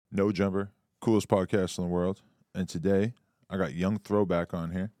No Jumper, coolest podcast in the world. And today I got Young Throwback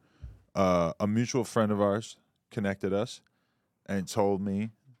on here. A mutual friend of ours connected us and told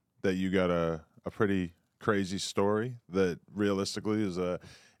me that you got a pretty crazy story that realistically is a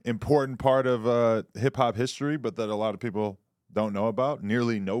important part of hip hop history, but that a lot of people don't know about.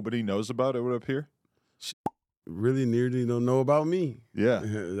 Nearly nobody knows about, it would appear. Really nearly don't know about me. Yeah.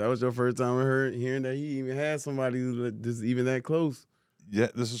 That was your first time hearing that he even had somebody who just even that close. Yeah,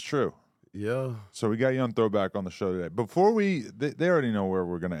 this is true. Yeah. So we got Young Throwback on the show today. Before they already know where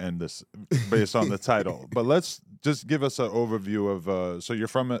we're going to end this based on the title, but let's just give us an overview of. So you're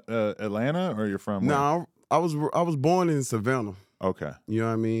from Atlanta, or you're from? No, I was born in Savannah. Okay. You know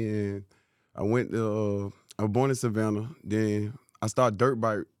what I mean? And I was born in Savannah. Then I started dirt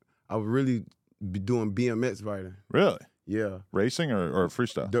bike. I was really doing BMX riding. Really? Yeah. Racing or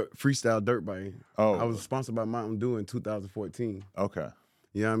freestyle? Freestyle dirt bike. Oh. I was sponsored by Mountain Dew in 2014. Okay.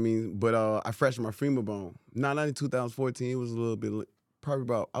 You know what I mean? But I fractured my femur bone. Not in 2014. It was a little bit, probably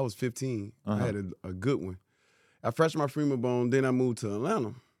about, I was 15. I had a good one. I fractured my femur bone. Then I moved to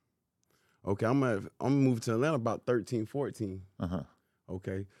Atlanta. Okay, I'm moved to Atlanta about 13, 14.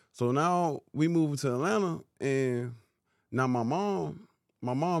 Okay, so now we moved to Atlanta, and now my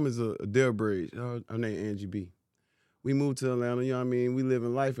mom is a Dale Bridge. Her name Angie B. We moved to Atlanta, you know what I mean? We live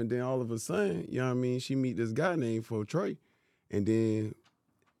in life, and then all of a sudden, you know what I mean, she meet this guy named Trey. And then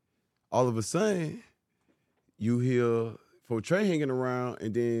all of a sudden, you hear Trey hanging around,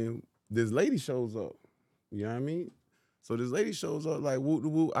 and then this lady shows up. You know what I mean? So this lady shows up like, whoop,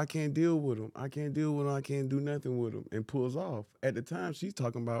 whoop, I can't deal with him. I can't deal with him. I can't do nothing with him, and pulls off. At the time, she's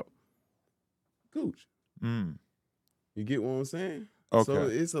talking about Gooch. Mm. You get what I'm saying? Okay. So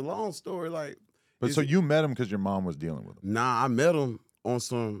it's a long story. Like, but so you met him because your mom was dealing with him? Nah, I met him on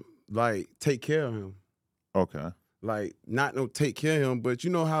some, like, take care of him. Okay. Like, not no take care of him, but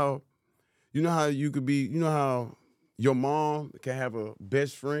you know how you could be, you know how your mom can have a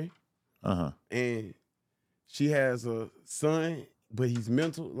best friend, and she has a son, but he's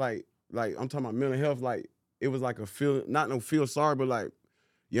mental, like I'm talking about mental health. Like, it was like a feel sorry, but like,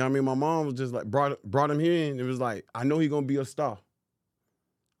 you know what I mean? My mom was just like brought him here, and it was like, I know he gonna be a star.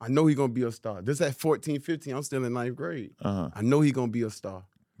 I know he gonna be a star. This at 14, 15, I'm still in 9th grade. I know he gonna be a star.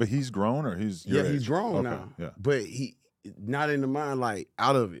 But he's grown, or he's he's grown okay. now. Yeah. But he not in the mind, like,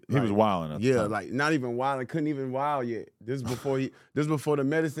 out of it. He was wilding at the time. Like, not even wilding, couldn't even wild yet. This is before the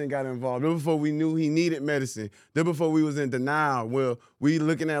medicine got involved. This before we knew he needed medicine. This before we was in denial. Well, we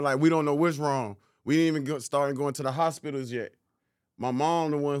looking at like we don't know what's wrong. We didn't even start going to the hospitals yet. My mom,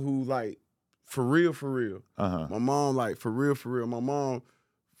 the one who, like, for real. My mom, like, for real. My mom,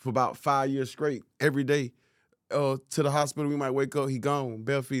 for about 5 years straight, every day, to the hospital, we might wake up, he gone,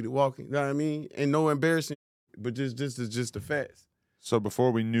 barefooted, walking. You know what I mean? And no embarrassing, but just the facts. So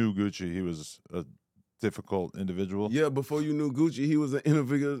before we knew Gucci, he was a difficult individual? Yeah, before you knew Gucci, he was an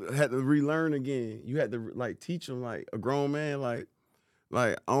individual, had to relearn again. You had to, like, teach him, like, a grown man, like,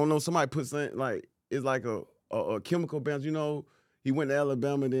 I don't know, somebody put something, like, it's like a chemical bounce, you know. He went to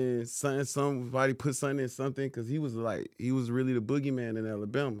Alabama, then somebody put something in something, because he was really the boogeyman in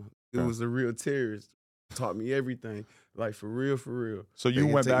Alabama. He was a real terrorist. Taught me everything, like, for real. So you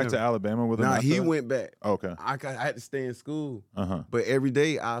went back to Alabama with him? Nah, after he that? went back. Okay. I had to stay in school. But every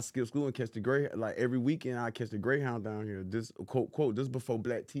day I skip school and catch the Greyhound. Like, every weekend I catch the Greyhound down here. This quote, this before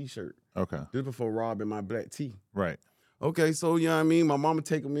black T-shirt. Okay. This before Rob and my black tee. Right. Okay, so, you know what I mean? My mama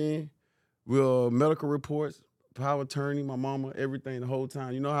take him in with medical reports, power of attorney, my mama, everything the whole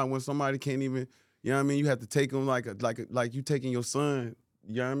time. You know how when somebody can't even, you know what I mean? You have to take him like you taking your son,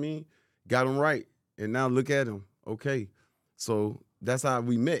 you know what I mean? Got him right. And now look at him. Okay. So that's how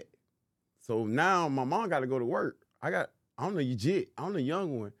we met. So now my mom got to go to work. I'm the jit. I'm the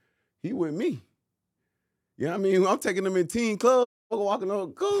young one. He with me. You know what I mean? I'm taking him in teen club, walking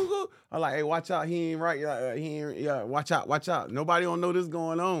over, go. I'm like, hey, watch out. He ain't right. Watch out. Nobody don't know this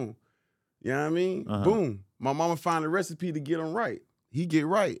going on. You know what I mean? Boom. My mama found a recipe to get him right. He get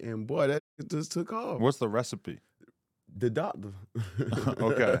right. And boy, that just took off. What's the recipe? The doctor.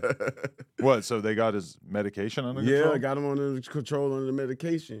 Okay. What? So they got his medication under control? Yeah, got him under control under the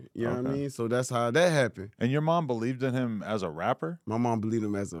medication. You know what I mean? So that's how that happened. And your mom believed in him as a rapper? My mom believed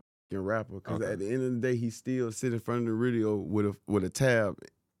him as a fucking rapper. Because at the end of the day, he still sit in front of the radio with a tab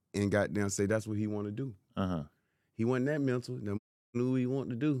and goddamn say that's what he want to do. He wasn't that mental. Them knew what he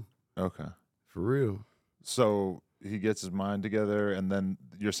wanted to do. Okay. For real. So he gets his mind together, and then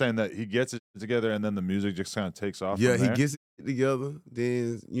you're saying that he gets it together, and then the music just kind of takes off. Yeah, from there? he gets it together.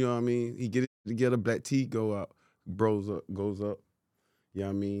 Then, you know what I mean? He get it together. Black T goes up. You know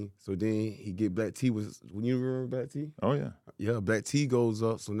what I mean? So then he get Black T was, you remember Black T? Oh yeah. Yeah, Black T goes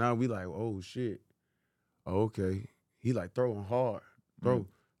up. So now we like, oh shit. Okay. He like throwing hard.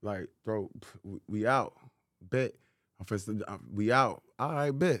 We out. Bet. We out. All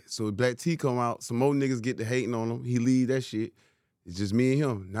right, bet. So Black T come out. Some more niggas get to hating on him. He leave that shit. It's just me and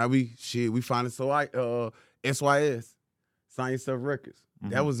him. Now we find it so SYS, Sign Yourself Records.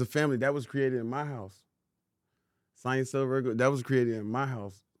 Mm-hmm. That was the family that was created in my house. Sign Yourself Records, that was created in my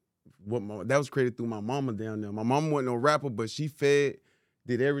house. That was created through my mama down there. My mama wasn't no rapper, but she did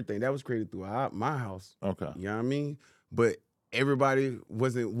everything. That was created through my house. Okay. You know what I mean? But everybody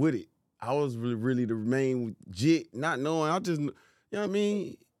wasn't with it. I was really the main jit, not knowing. I just, you know what I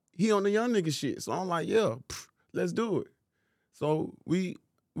mean? He on the young nigga shit. So I'm like, yeah, let's do it. So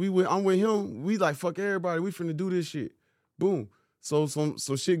I'm with him. We like, fuck everybody. We finna do this shit. Boom. So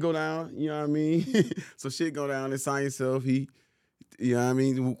shit go down, you know what I mean? So shit go down and Sign Yourself. He, you know what I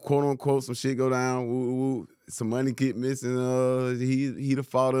mean? Quote unquote, some shit go down. Woo, woo. Some money get missing. He the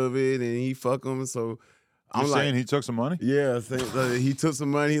fault of it and he fuck him. So I'm saying he took some money? Yeah, he took some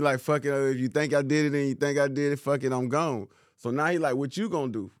money. He like, fuck it. If you think I did it and you think I did it, fuck it, I'm gone. So now he like, what you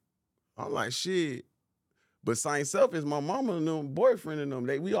gonna do? I'm like, shit. But Sign Yourself is my mama and them, boyfriend and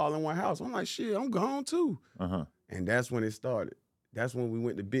them. We all in one house. I'm like, shit, I'm gone too. Uh-huh. And that's when it started. That's when we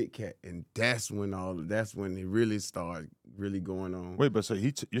went to Big Cat, and that's when it really started really going on. Wait, but so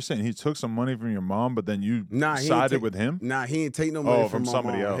you're saying he took some money from your mom, but then you sided with him? Nah, he ain't take no money from my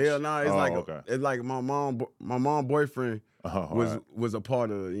somebody mom. else. Hell nah, it's like my mom boyfriend was a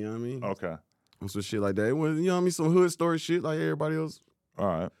part of it. You know what I mean? Okay. And some shit like that. It was, you know what I mean? Some hood story shit like everybody else. All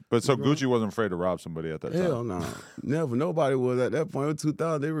right. But so Gucci wasn't afraid to rob somebody at that time? Hell no. Never. Nobody was at that point. It was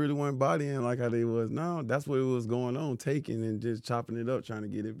 2000. They really weren't bodying like how they was now. That's what it was going on, taking and just chopping it up, trying to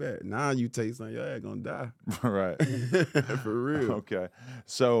get it back. Now you take something, your ass gonna die. Right. For real. Okay.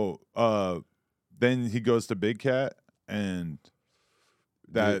 So then he goes to Big Cat and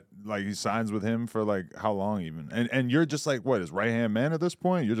like he signs with him for like how long even? And you're just like what, his right-hand man at this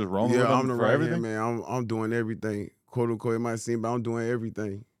point? You're just rolling with him I'm the for everything? man. I'm doing everything. Quote unquote, it might seem, but I'm doing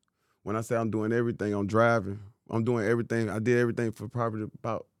everything. When I say I'm doing everything, I'm driving. I'm doing everything. I did everything for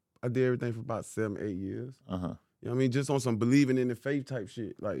about 7-8 years. Uh-huh. You know what I mean? Just on some believing in the faith type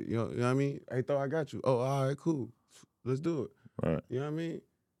shit. Like, you know what I mean? Hey, I got you. Oh, all right, cool. Let's do it. Right. You know what I mean?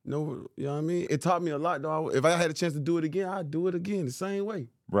 No, you know what I mean? It taught me a lot, though. If I had a chance to do it again, I'd do it again the same way.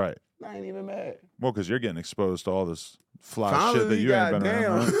 Right. I ain't even mad. Well, because you're getting exposed to all this fly shit that you ain't been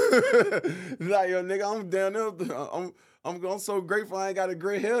around. Like, yo, nigga, I'm down there. I'm so grateful I ain't got a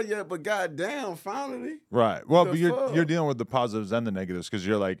gray hair yet, but goddamn, finally. Right. Well, but you're dealing with the positives and the negatives because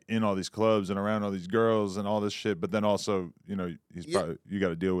you're like in all these clubs and around all these girls and all this shit. But then also, you know, you got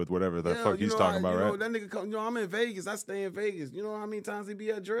to deal with whatever the fuck he's talking about, right? That nigga come. You know, I'm in Vegas. I stay in Vegas. You know how many times he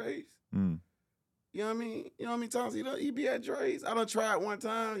be at Dre's? Mm. You know what I mean? You know how many times he be at Dre's? I done tried one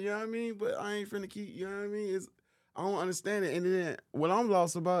time. You know what I mean? But I ain't finna keep. You know what I mean? I don't understand it. And then what I'm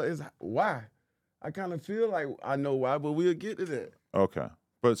lost about is why. I kind of feel like I know why, but we'll get to that. Okay.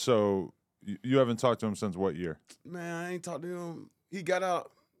 But so you haven't talked to him since what year? Man, I ain't talked to him. He got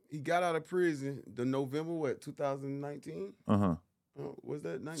out of prison the November, 2019? Uh-huh. Was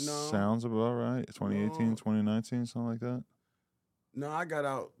that? No. Sounds about right. 2018, 2019, something like that? No, I got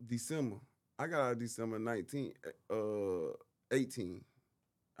out December. I got out December 18.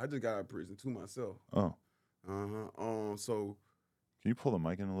 I just got out of prison to myself. Oh. Uh-huh. So can you pull the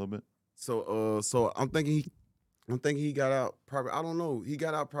mic in a little bit? So I'm thinking he got out probably, I don't know. He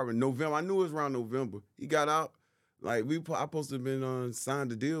got out probably November. I knew it was around November. He got out. Like I supposed to have been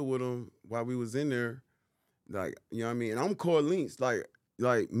signed a deal with him while we was in there. Like, you know what I mean? And I'm Core Links. Like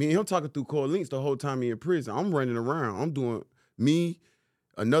me and him talking through Core Links the whole time he in prison. I'm running around. I'm doing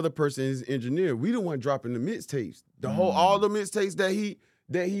another person is engineer. We the one dropping the mixtapes. All the mixtapes that he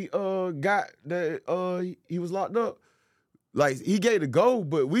got that he was locked up. Like, he gave the go,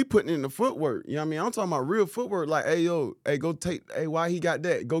 but we putting in the footwork. You know what I mean? I'm talking about real footwork. Like, why he got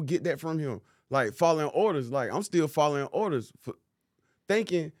that? Go get that from him. Like, following orders. Like, I'm still following orders,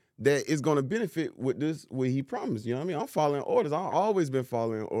 thinking that it's going to benefit with this, what he promised. You know what I mean? I'm following orders. I've always been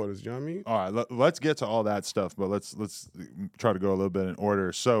following orders. You know what I mean? All right, let's get to all that stuff, but let's try to go a little bit in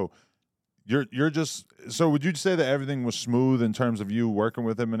order. So so would you say that everything was smooth in terms of you working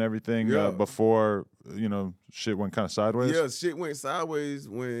with him and everything before, you know, shit went kind of sideways? Yeah, shit went sideways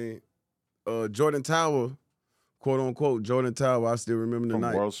when Jordan Tower, quote unquote, Jordan Tower, I still remember the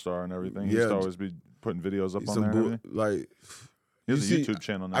night. From World Star and everything. He used to always be putting videos up on there. Like, he has a YouTube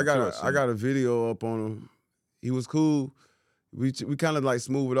channel now. I got a video up on him. He was cool. We kind of like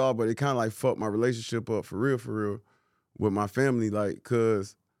smooth it all, but it kind of like fucked my relationship up for real. with my family, like,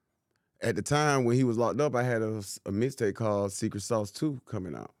 cause at the time when he was locked up, I had a mixtape called Secret Sauce 2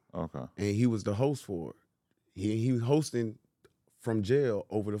 coming out. Okay. And he was the host for it. He was hosting from jail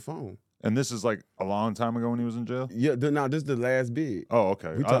over the phone. And this is like a long time ago when he was in jail? Yeah, now this is the last big. Oh,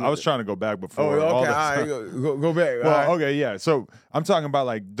 okay. I was trying to go back Oh, before. okay, all this. all right, go back. Well, all right. okay, yeah. So I'm talking about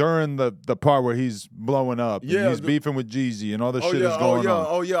like during the part where he's blowing up, and Yeah, he's beefing with Jeezy, and all this Oh shit yeah, is going on.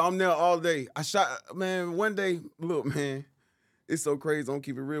 oh yeah, I'm there all day. I shot, man, one day, look, man, it's so crazy. I'm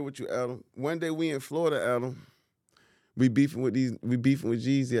keep it real with you, Adam. One day we in Florida, Adam. We beefing with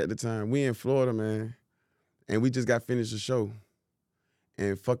Jeezy at the time. We in Florida, man. And we just got finished the show.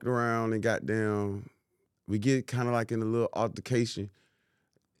 And fucked around and got down. We get kind of like in a little altercation.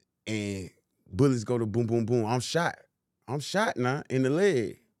 And bullets go to boom, boom, boom. I'm shot now in the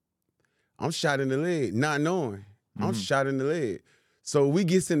leg. I'm shot in the leg, not knowing. I'm shot in the leg. So we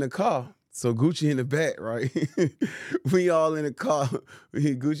gets in the car. So Gucci in the back, right? We all in the car. We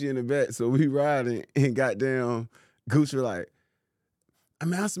hit Gucci in the back. So we riding and goddamn Gucci like,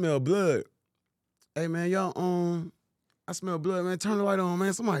 I smell blood. Hey man, y'all, I smell blood, man. Turn the light on,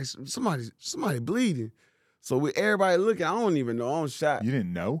 man. Somebody bleeding. So with everybody looking, I don't even know. I'm shot. You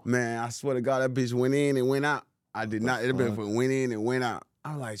didn't know? Man, I swear to God, that bitch went in and went out. I did not. That bitch went in and went out.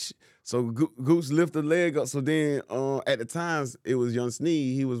 I'm like, shit. So Goose lifted the leg up. So then, at the times, it was Young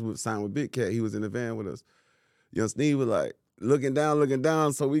Sneed. He was signed with Big Cat. He was in the van with us. Young Sneed was like looking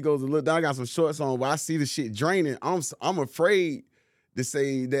down. So we go to look down. I got some shorts on, but I see the shit draining. I'm afraid to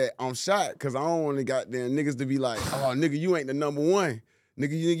say that I'm shot because I don't want the goddamn niggas to be like, oh, nigga, you ain't the number one.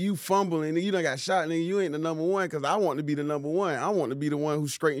 Nigga, you fumbling. Nigga, you done got shot. Nigga, you ain't the number one because I want to be the number one. I want to be the one who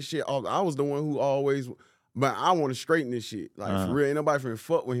straighten shit off. I was the one who always... But I want to straighten this shit. Like, for real, ain't nobody finna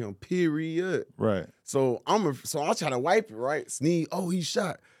fuck with him, period. Right. So I try to wipe it, right? Sneeze, oh, he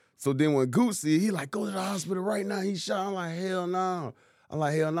shot. So then when Goose see, he like, go to the hospital right now, he shot. I'm like, hell no.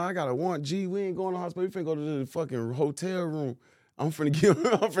 I got a warrant. G, we ain't going to the hospital. We finna go to the fucking hotel room. I'm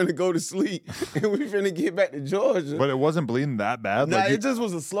finna go to sleep, and we finna get back to Georgia. But it wasn't bleeding that bad? Nah, it just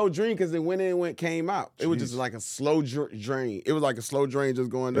was a slow drain because it went in, came out. It was just like a slow drain. It was like a slow drain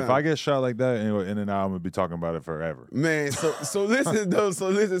just going down. If I get shot like that, in and out, I'm gonna be talking about it forever. Man, so listen though.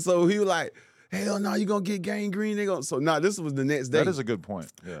 So he was like, hell no, you gonna get gangrene. So this was the next day. That is a good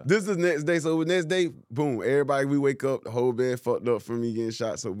point. Yeah. This is the next day. So the next day, boom, everybody, we wake up, the whole bed fucked up from me getting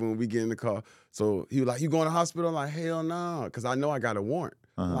shot. So boom, we get in the car. So he was like, you going to the hospital? I'm like, hell no, because I know I got a warrant.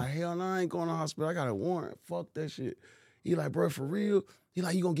 I'm like, hell no, I ain't going to the hospital. I got a warrant. Fuck that shit. He like, bro, for real? He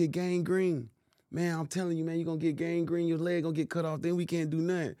like, you gonna get gangrene. Man, I'm telling you, man, you gonna get gangrene, your leg gonna get cut off, then we can't do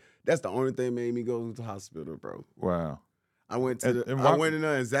nothing. That's the only thing made me go to the hospital, bro. Wow. I went in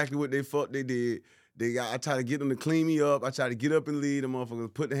there, exactly what they did. I tried to get them to clean me up. I tried to get up and leave. The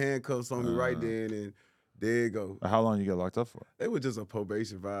motherfuckers put the handcuffs on me right then, and there you go. How long you get locked up for? They were just a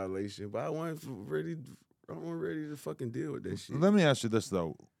probation violation, but I wasn't ready to fucking deal with that shit. Let me ask you this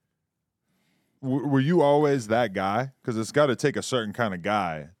though: were you always that guy? Because it's got to take a certain kind of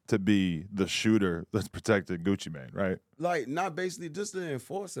guy to be the shooter that's protecting Gucci Mane, right? Like, not basically just the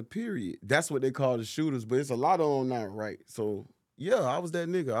enforcer, period. That's what they call the shooters, but it's a lot of them now, right? So, yeah, I was that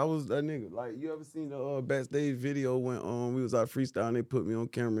nigga. Like, you ever seen the backstage video when we was out freestyling and they put me on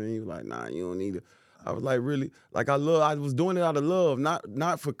camera and he was like, nah, you don't need it. I was like, really? Like, I was doing it out of love,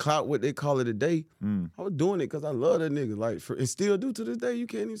 not for clout, what they call it today. I was doing it because I love that nigga. Like, and still do to this day. You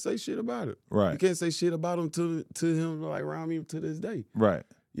can't even say shit about it. Right. You can't say shit about him to him, like, around me to this day. Right.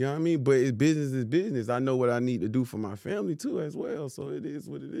 You know what I mean? But it's business is business. I know what I need to do for my family, too, as well. So it is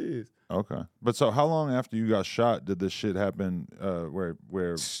what it is. Okay. But so how long after you got shot did this shit happen where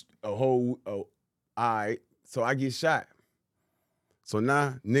all right. So I get shot. So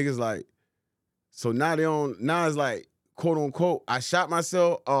now niggas like, so now it's like, quote unquote, I shot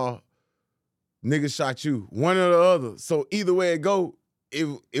myself or nigga shot you. One or the other. So either way it go,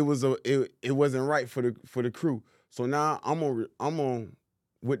 it wasn't right for the crew. So now I'm on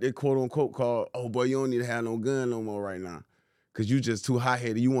what they quote unquote call, oh boy, you don't need to have no gun no more right now. Cause you just too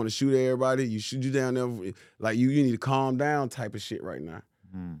hot-headed. You want to shoot everybody, you shoot you down there. Like you need to calm down type of shit right now.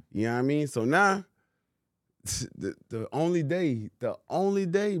 You know what I mean? So now, the only day,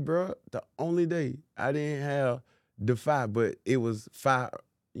 bro, I didn't have the fire, but it was fire,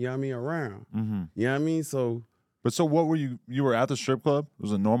 you know what I mean, around. You know what I mean? So. But so what were you were at the strip club? It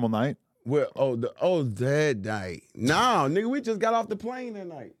was a normal night? Well, that night. No, nigga, we just got off the plane that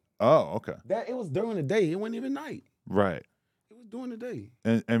night. Oh, okay. It was during the day. It wasn't even night. Right. It was during the day.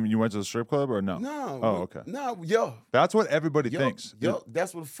 And you went to the strip club or no? No. Oh, okay. No, yo. That's what everybody thinks. Yo,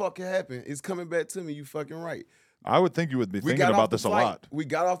 that's what the fuck happened. It's coming back to me. You fucking right. I would think you would be thinking about this a lot. We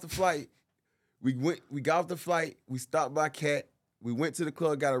got off the flight. We got off the flight. We stopped by Cat. We went to the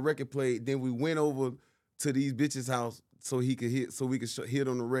club, got a record played. Then we went over to these bitches' house so we could hit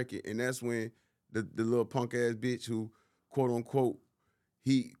on the record. And that's when the little punk ass bitch who quote unquote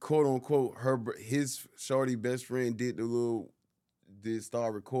his shorty best friend did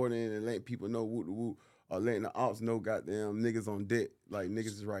start recording and letting people know woo, or letting the ops know goddamn niggas on deck, like niggas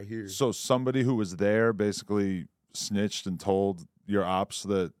is right here. So somebody who was there basically snitched and told your ops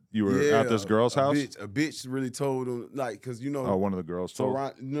that you were at this girl's house? A bitch really told them, like, cause you know. Oh, one of the girls told.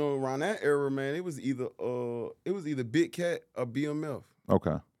 So around that era, man, it was either Big Cat or BMF.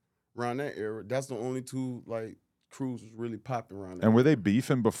 Okay. Around that era, that's the only two like crews was really popping around that. And were they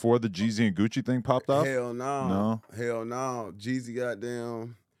beefing before the Jeezy and Gucci thing popped up? Hell no. Hell no. Jeezy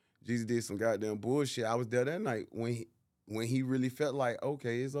did some goddamn bullshit. I was there that night when he really felt like,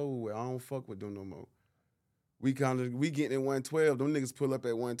 okay, it's over with. I don't fuck with them no more. We getting at 112. Them niggas pull up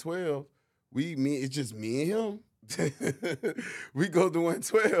at 112. It's just me and him. We go to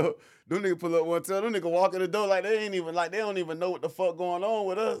 112. Them niggas pull up 112. Them niggas walk in the door like they don't even know what the fuck going on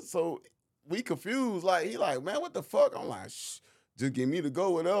with us. So we confused. Like, he like, man, what the fuck? I'm like, shh, just give me the go,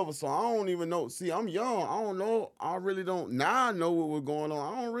 whatever. So I don't even know. See, I'm young. I don't know. I really don't. Now I know what was going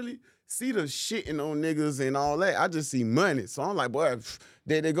on. I don't really see the shitting on niggas and all that. I just see money. So I'm like, boy,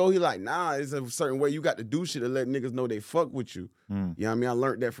 there they go. He like, nah, it's a certain way you got to do shit to let niggas know they fuck with you. You know what I mean? I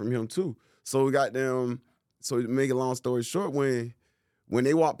learned that from him too. So we got them. So to make a long story short, when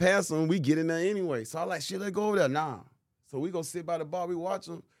they walk past them, we get in there anyway. So I like, shit, let's go over there. Nah. So we go sit by the bar, we watch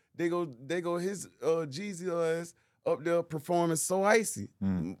them. They go his Jeezy ass up there performing So Icy.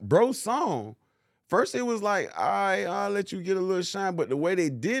 Bro song. First it was like, all right, I'll let you get a little shine. But the way they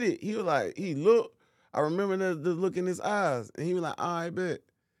did it, he was like, he looked. I remember the look in his eyes. And he was like, all right, bet.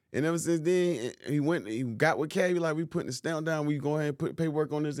 And ever since then, he got with Cat. He was like, we putting the stamp down. We go ahead and put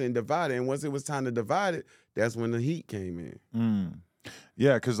paperwork on this and divide it. And once it was time to divide it, that's when the heat came in.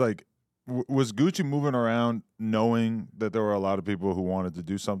 Yeah, because like, was Gucci moving around knowing that there were a lot of people who wanted to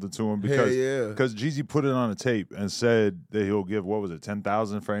do something to him? Because Jeezy put it on a tape and said that he'll give, what was it,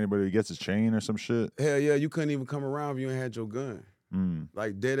 $10,000 for anybody who gets his chain or some shit? Hell yeah, you couldn't even come around if you ain't had your gun.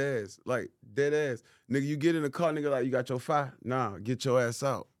 Like dead ass. Nigga, you get in the car, nigga, like, you got your fire? Nah, get your ass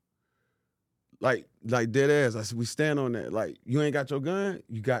out. Like dead ass. I said, we stand on that. Like, you ain't got your gun,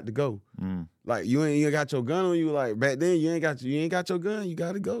 you got to go. Like, you ain't got your gun on you. Like, back then, you ain't got your gun, you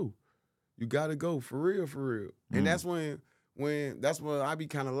got to go. You gotta go for real. And that's when I be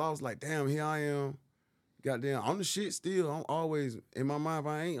kind of lost. Like, damn, here I am. Goddamn, I'm the shit still. I'm always, in my mind, if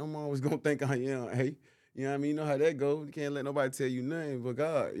I ain't, I'm always gonna think I am. Hey, you know what I mean? You know how that go. You can't let nobody tell you nothing but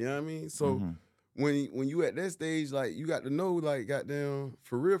God. You know what I mean? So when you at that stage, like, you got to know, like, goddamn,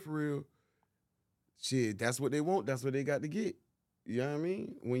 for real, shit, that's what they want. That's what they got to get. You know what I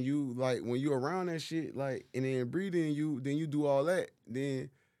mean? When you around that shit, like, and then breathing then you do all that, then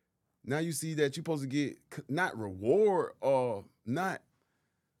now you see that you're supposed to get not reward or not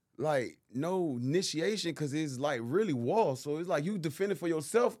like no initiation because it's like really war. So it's like you defending for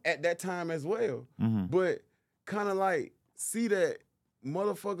yourself at that time as well. But kind of like see that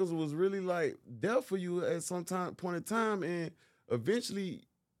motherfuckers was really like there for you at some point in time, and eventually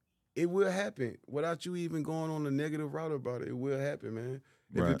it will happen without you even going on a negative route about it. It will happen, man.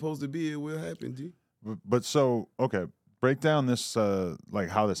 If it's supposed to be, it will happen, G. But so, okay. Break down this, like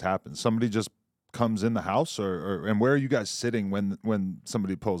how this happens. Somebody just comes in the house, and where are you guys sitting when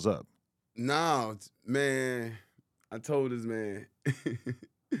somebody pulls up? No, man, I told this man.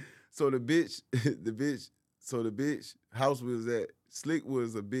 So the bitch house was at. Slick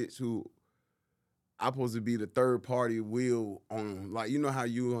was a bitch who I'm supposed to be the third party wheel on. Like, you know how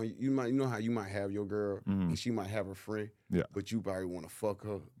you might have your girl and she might have a friend. Yeah. But you probably want to fuck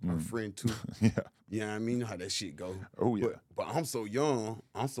her friend too. Yeah. You know what I mean? You know how that shit go. Oh yeah. But I'm so young.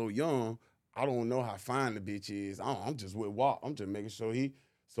 I don't know how fine the bitch is. I'm just with Walt. I'm just making sure he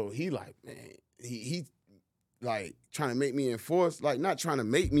like, man, he like trying to make me enforce, like not trying to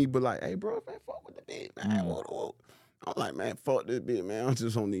make me, but like, hey bro, man, fuck with the bitch, man. Whoa. I'm like, man, fuck this bitch, man. I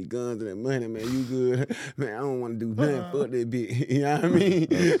just on these guns and that money, man. You good? Man, I don't want to do nothing. Fuck this bitch. You know what I mean?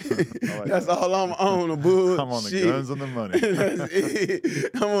 Like that's all I'm on the bullshit. I'm on the guns and the money. That's it.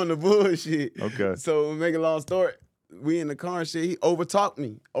 I'm on the bullshit. Okay. So make a long story, we in the car and shit. He overtalked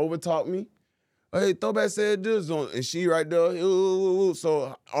me. Hey, Throwback said this on, and she right there.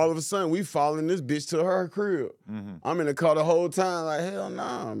 So all of a sudden, we following this bitch to her crib. I'm in the car the whole time, like, hell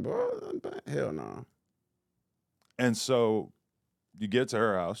nah, bro. Hell nah. And so you get to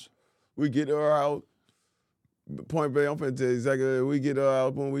her house. We get to her house. Point blank, I'm finna tell you exactly. We get to her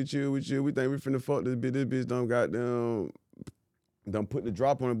house, boom, we chill. We think we finna fuck this bitch. This bitch don't goddamn done put the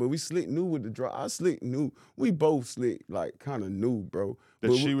drop on it, but we slick new with the drop. I slick new. We both slick, like kind of new, bro. That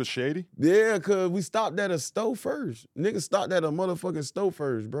But she was shady? yeah, cause we stopped at a store first. Niggas stopped at a motherfucking store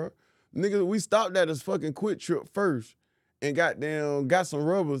first, bro. Niggas, we stopped at a fucking Quick Trip first. And goddamn, got some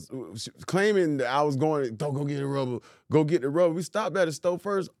rubbers, claiming that I was going, don't go get a rubber, go get the rubber. We stopped at the store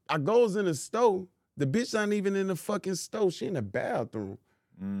first. I goes in the store. The bitch not even in the fucking store. She in the bathroom.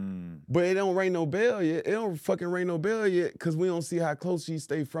 But it don't ring no bell yet. It don't fucking ring no bell yet because we don't see how close she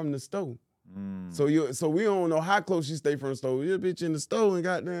stay from the store. So we don't know how close she stay from the store. Your bitch in the store and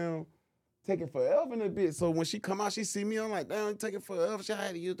goddamn taking forever in a bit. So when she come out, she see me. I'm like, damn, taking forever. She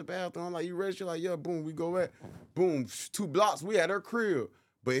had to use the bathroom. I'm like, you ready? She like, yeah, boom, we go back. Boom, 2 blocks, we at her crib.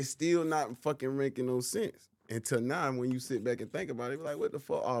 But it's still not fucking making no sense. Until now, when you sit back and think about it, like, what the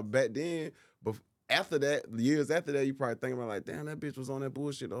fuck? Back then, but after that, years after that, you probably think about like, damn, that bitch was on that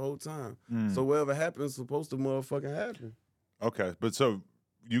bullshit the whole time. So whatever happened is supposed to motherfucking happen. Okay, but so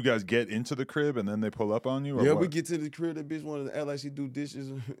you guys get into the crib and then they pull up on you? Or Yeah, what? we get to the crib, that bitch wanted to act like she do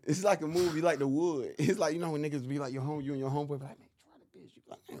dishes. It's like a movie, like The Wood. It's like, you know when niggas be like, you and your homeboy be like, man, try the bitch. You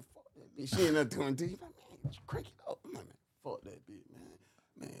be like, man, fuck that bitch. She ain't nothing doing to you. Like, man, crank it up. I'm like, man, fuck that bitch, man.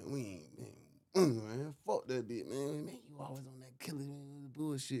 Man, we ain't, man, fuck that bitch, man. Man, you always on that killer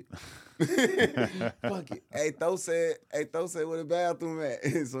bullshit. Fuck it. Hey, Tho said where the bathroom at.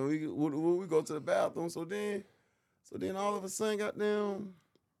 So we go to the bathroom. So then all of a sudden, goddamn,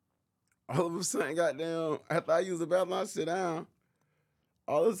 after I use the bathroom, I sit down.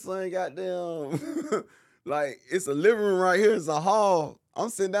 All of a sudden, goddamn, like, it's a living room right here. It's a hall. I'm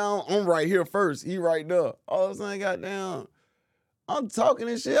sitting down. I'm right here first. He right there. All of a sudden, goddamn, I'm talking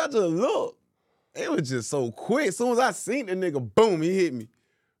and shit. I just look. It was just so quick. As soon as I seen the nigga, boom, he hit me.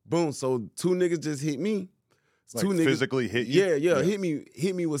 Boom. So 2 niggas just hit me. Like 2 niggas physically hit you? Yeah.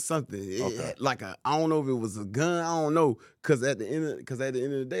 Hit me with something. Like I don't know if it was a gun. I don't know. Cause at the end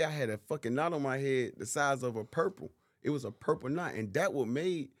of the day, I had a fucking knot on my head the size of a purple. It was a purple knot, and that what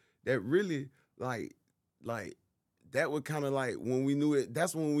made that really like that would kind of like when we knew it.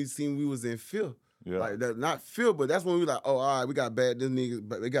 That's when we seen we was in fear. Yeah. Like that, not fear, but that's when we like, oh, all right, we got bad these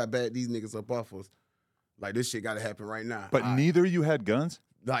niggas up off us. Like this shit got to happen right now. But neither of you had guns?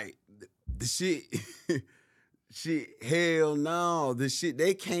 Like the shit. Shit, hell no. The shit,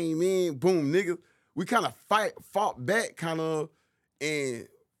 they came in, boom, niggas. We kind of fought back, kind of, and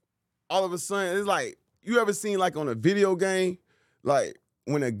all of a sudden, it's like, you ever seen like on a video game, like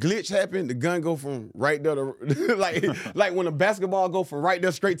when a glitch happened, the gun go from right there to, like when a basketball go from right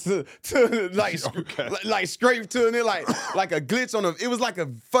there straight to like, Okay. like straight to, and it like a glitch on it was like a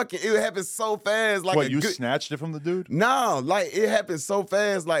fucking, it happened so fast. Like what, you snatched it from the dude? No, like it happened so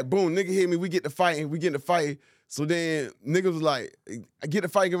fast, like boom, nigga hit me, we get to fighting. So then niggas was like, I get the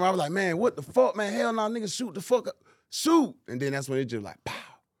fight game. I was like, man, what the fuck, man? Hell no, nigga, shoot the fuck up. Shoot. And then that's when it just like, pow.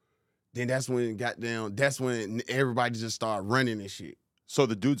 Then that's when everybody just started running and shit. So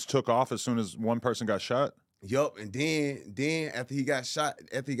the dudes took off as soon as one person got shot? Yup. And then after he got shot,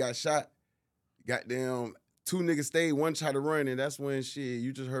 goddamn, 2 niggas stayed, one tried to run, and that's when shit,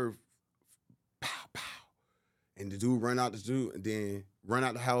 you just heard pow, pow. And the dude run out and then run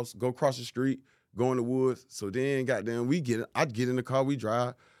out the house, go across the street, go in the woods. So then, goddamn, I'd get in the car, we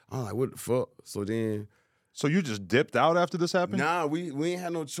drive. I'm like, what the fuck? So you just dipped out after this happened? Nah, we ain't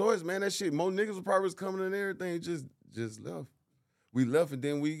had no choice, man. That shit, more niggas probably was coming and everything, just left. We left, and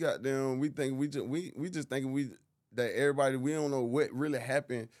then we got down. We just thinking that everybody, we don't know what really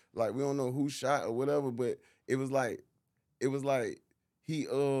happened. Like, we don't know who shot or whatever, but it was like he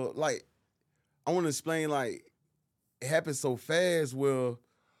like, I want to explain, like, it happened so fast. Well,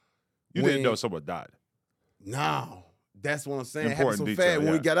 You didn't know someone died? No. That's what I'm saying. Important It happened so detail, fast. When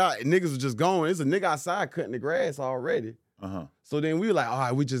yeah. we got out, niggas was just going. There's a nigga outside cutting the grass already. Uh-huh. So then we were like, all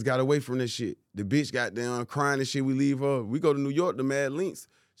right, we just got away from this shit. The bitch got down crying and shit. We leave her. We go to New York to Mad Links.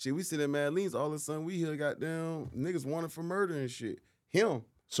 Shit, we sit at Mad Links. All of a sudden, we hear goddamn niggas wanted for murder and shit. Him.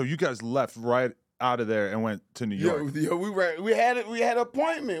 So you guys left right out of there and went to New York? Yo, we had an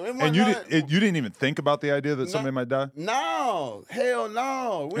appointment. And you didn't even think about the idea that somebody might die? No, hell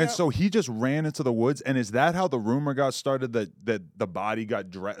no. So he just ran into the woods, and is that how the rumor got started that the body got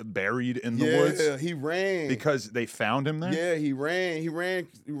buried in the woods? Yeah, he ran. Because they found him there? Yeah, he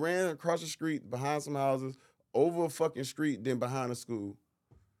ran across the street behind some houses, over a fucking street, then behind a school.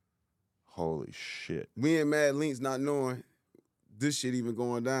 Holy shit. We in Mad Links not knowing this shit even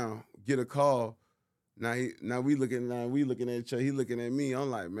going down. Get a call. Now we looking at each other. He looking at me. I'm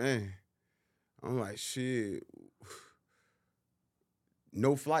like, shit.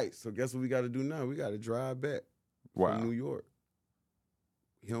 No flights. So guess what we got to do now? We got to drive back from New York.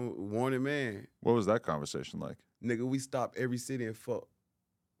 Him wanted man. What was that conversation like? Nigga, we stopped every city and fucked.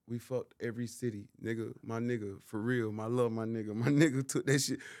 We fucked every city. Nigga, my nigga, for real. My love, my nigga. My nigga took that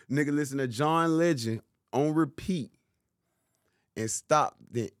shit. Nigga, listen to John Legend on repeat and stopped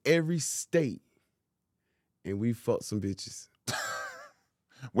in every state. And we fucked some bitches.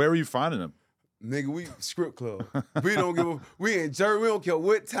 Where were you finding them? Nigga, we script club. We don't give a, we in Jersey. We don't care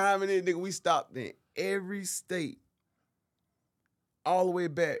what time it is, nigga. We stopped in every state. All the way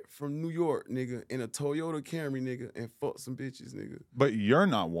back from New York, nigga, in a Toyota Camry, nigga, and fuck some bitches, nigga. But you're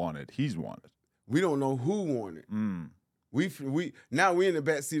not wanted. He's wanted. We don't know who wanted. Mm. We now we in the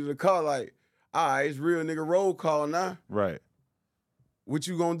back seat of the car, like, all right, it's real nigga roll call now. Right. What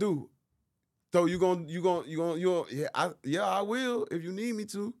you gonna do? So you gonna yeah, I will if you need me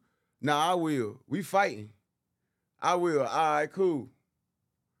to. Nah, I will. We fighting. I will. All right, cool.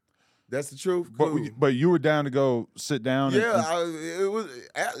 That's the truth. Cool. But you were down to go sit down. Yeah, it was.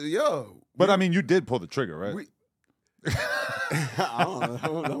 Yeah. But I mean, you did pull the trigger, right? I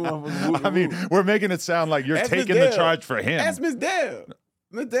don't know. I mean, we're making it sound like you're taking the charge for him. Ask Miss Deb.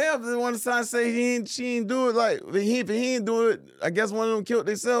 Miss Deb didn't want to sign say she ain't do it. Like if he ain't do it, I guess one of them killed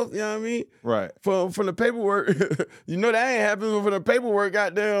themselves. You know what I mean? Right. From the paperwork, you know that ain't happening. From the paperwork,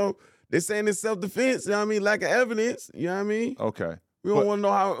 goddamn, they saying it's self-defense. You know what I mean? Lack of evidence. You know what I mean? Okay. We don't want to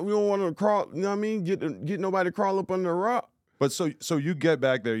know how. We don't want to crawl. You know what I mean? Get nobody to crawl up under a rock. But so you get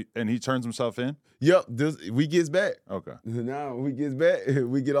back there and he turns himself in? Yep. We gets back. Okay. Now we gets back.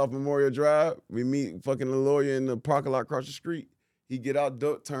 We get off Memorial Drive. We meet fucking the lawyer in the parking lot across the street. He get out,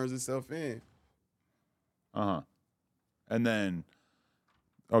 duck, turns himself in. Uh-huh. And then,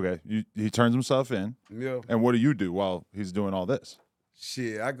 okay, he turns himself in. Yeah. And what do you do while he's doing all this?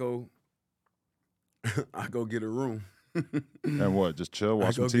 Shit, I go get a room. And what? Just chill,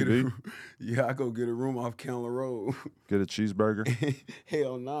 watch some TV? Yeah, I go get a room off Candler Road. Get a cheeseburger?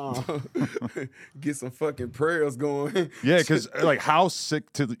 Hell no. Get some fucking prayers going. Yeah, because like how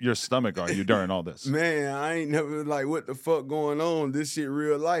sick to your stomach are you during all this? Man, I ain't never like, what the fuck going on? This shit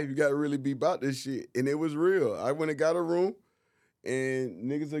real life. You got to really be about this shit. And it was real. I went and got a room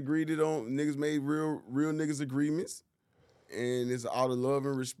and niggas made real niggas agreements. And it's out of love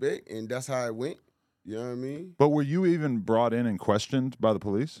and respect. And that's how it went. You know what I mean? But were you even brought in and questioned by the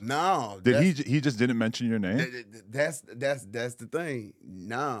police? No. Did he just didn't mention your name? That's the thing.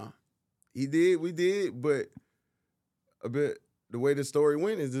 Nah. He did, we did, but the way the story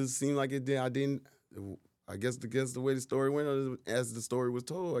went, it just seemed like it did. I guess the way the story went, as the story was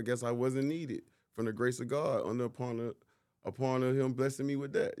told, I guess I wasn't needed from the grace of God upon him blessing me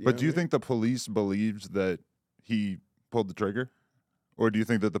with that. But do you think the police believed that he pulled the trigger? Or do you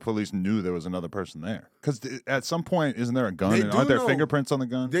think that the police knew there was another person there? Because at some point, isn't there a gun? And aren't there fingerprints on the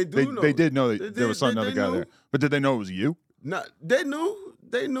gun? They do know. They did know that there was some other guy there. But did they know it was you? No, they knew.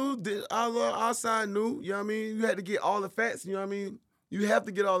 They knew. Our side knew. You know what I mean? You had to get all the facts. You know what I mean? You have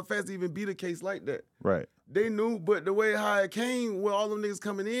to get all the facts to even beat a case like that. Right. They knew, but the way how it came, with all them niggas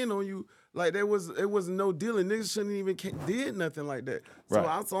coming in on you, like it was no dealing. Niggas shouldn't even did nothing like that. So,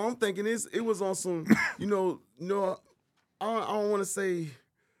 right. I'm thinking it was on some, you know. I don't want to say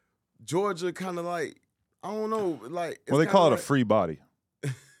Georgia kind of like, I don't know, like. Well, they call it a free body.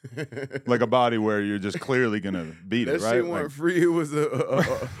 Like a body where you're just clearly going to beat it, right? That shit wasn't free. It was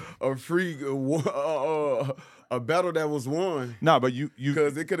a free, a battle that was won. No, but you.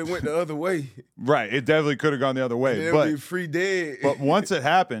 Because it could have went the other way. Right. It definitely could have gone the other way. It would be free dead. But once it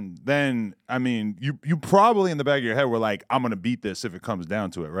happened, then, I mean, you probably in the back of your head were like, I'm going to beat this if it comes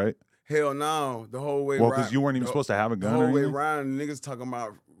down to it, right? Hell no, the whole way. Well, because you weren't even supposed to have a gun. The whole way around, niggas talking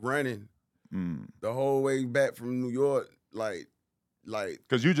about running. The whole way back from New York, like.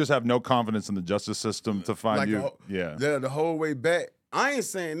 Because you just have no confidence in the justice system to find you. Yeah, the whole way back. I ain't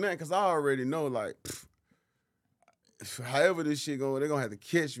saying nothing because I already know, like, however this shit going, they're gonna have to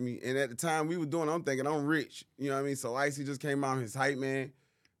catch me. And at the time we were doing, I'm thinking I'm rich. You know what I mean? So Icy just came out, his hype man.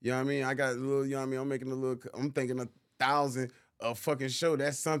 You know what I mean? I got a little. You know what I mean? I'm making a little. I'm thinking 1,000. A fucking show,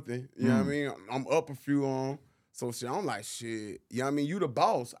 that's something. You know what I mean? I'm up a few on. So shit, I'm like, shit. You know what I mean? You the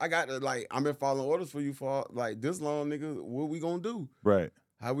boss. I got to, like, I've been following orders for you for like this long, nigga. What we gonna do? Right.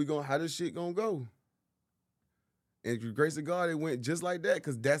 How this shit gonna go? And through the grace of God, it went just like that,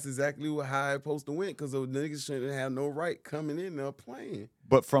 because that's exactly how it supposed to went, because those niggas shouldn't have no right coming in there playing.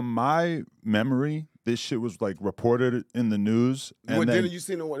 But from my memory, this shit was like reported in the news. And then you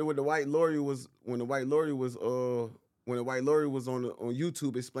seen when the white lawyer was on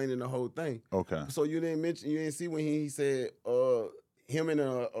YouTube explaining the whole thing. Okay. So you didn't see when he said him and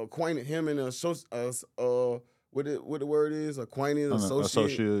what the word is, acquaintance, associate.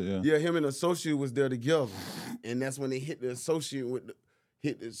 Associate, yeah. Yeah, him and associate was there together. And that's when they hit the associate with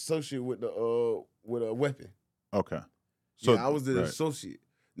hit the associate with a weapon. Okay. So yeah, I was the associate.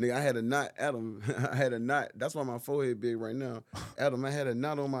 Nigga, I had a knot, Adam. I had a knot. That's why my forehead big right now. Adam, I had a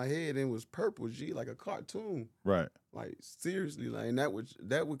knot on my head and it was purple, G, like a cartoon. Right. Like, seriously, like, and that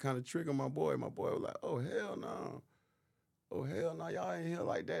would kind of trigger my boy. My boy was like, oh, hell no. Oh, hell no, y'all ain't here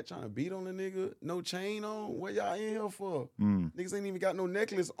like that trying to beat on the nigga. No chain on. What y'all in here for? Niggas ain't even got no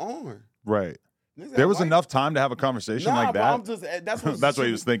necklace on. Right. There was enough time to have a conversation like that. I'm just, that's what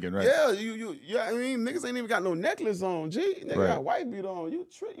he was thinking, right? Yeah, I mean, niggas ain't even got no necklace on, G. Nigga got white beat on. You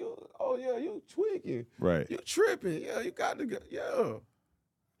tweaking. Right. You tripping. Yeah, you got to go. Yeah.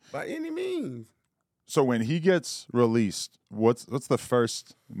 By any means. So when he gets released, what's the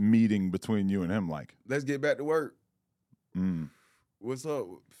first meeting between you and him like? Let's get back to work. What's up?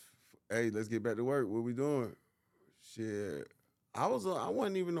 Hey, let's get back to work. What we doing? Shit. I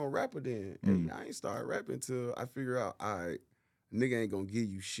wasn't even no rapper then. Hey, I ain't started rapping till I figure out, all right, nigga ain't gonna give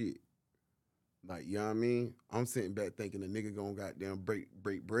you shit. Like, you know what I mean? I'm sitting back thinking a nigga gonna goddamn break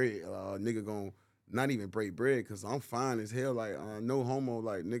bread. Nigga gonna not even break bread because I'm fine as hell. Like, no homo.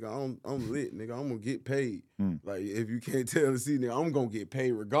 Like, nigga, I'm lit. Nigga, I'm gonna get paid. Like, if you can't tell the see, nigga, I'm gonna get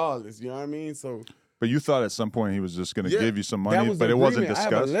paid regardless. You know what I mean? So. But you thought at some point he was just gonna give you some money, but it wasn't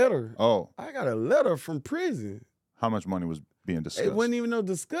discussed. I have a letter. Oh. I got a letter from prison. How much money was being discussed? It wasn't even no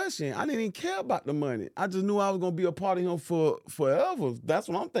discussion. I didn't even care about the money. I just knew I was gonna be a part of him for forever. That's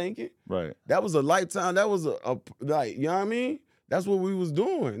what I'm thinking. Right. That was a lifetime. That was a like, you know what I mean? That's what we was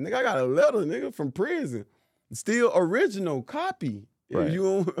doing. Nigga, I got a letter, nigga, from prison. Still original copy. Right. If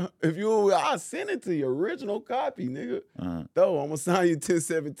you I'll send it to you. Original copy, nigga. Though I'm gonna sign you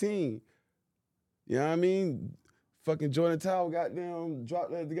 1017. You know what I mean? Fucking Jordan Tower goddamn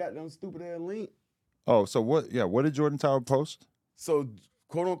dropped the goddamn stupid ass link. Oh, so what? Yeah, what did Jordan Tower post? So,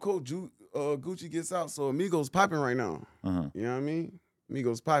 quote unquote, Gucci gets out. So Amigos popping right now. You know what I mean?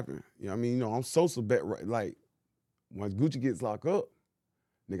 Amigos popping. You know what I mean? You know, I'm Sosa bet right. Like, once Gucci gets locked up,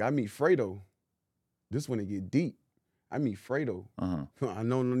 nigga, I meet Fredo. This when it get deep. I meet Fredo. I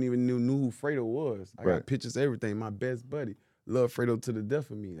don't even knew who Fredo was. I got pictures, everything. My best buddy. Love Fredo to the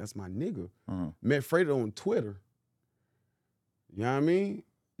death of me. That's my nigga. Met Fredo on Twitter. You know what I mean?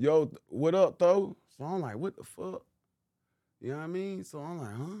 Yo, what up, though? So I'm like, what the fuck? You know what I mean? So I'm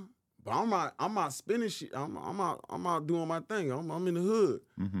like, huh? But I'm out spinning shit. I'm out doing my thing. I'm in the hood.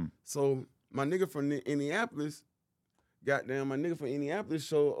 So my nigga from Indianapolis, goddamn, my nigga from Indianapolis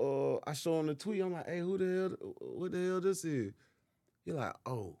I show on the tweet. I'm like, hey, what the hell this is? He like,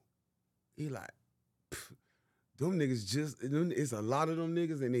 oh. He like, them niggas it's a lot of them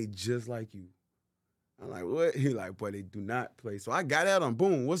niggas and they just like you. I'm like, what? He like, boy, they do not play. So I got at him.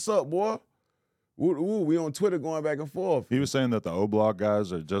 Boom. What's up, boy? We on Twitter going back and forth. He was saying that the O-Block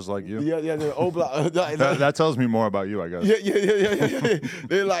guys are just like you? Yeah, the O-Block. that tells me more about you, I guess. Yeah.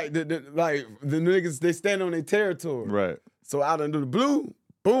 They're like, the niggas, they stand on their territory. Right. So out under the blue,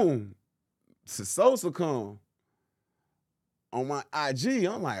 boom, Sosa come on my IG.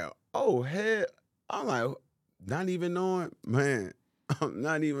 I'm like, oh, hell. I'm like, not even knowing, man, I'm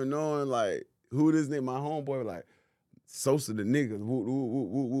not even knowing, like, who this nigga, my homeboy was like, Sosa the nigga, woo, woo, woo,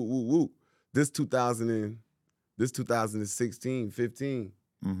 woo, woo, woo, woo. This 2016, 15.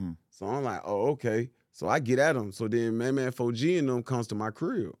 So I'm like, oh, okay. So I get at him. So then Man 4G and them comes to my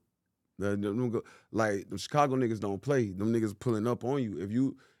crib. Like, the Chicago niggas don't play. Them niggas pulling up on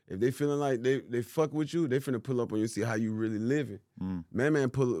you. If they feeling like they fuck with you, they finna pull up on you and see how you really living. Man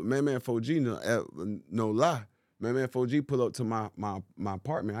 4G, no lie. Man 4G pull up to my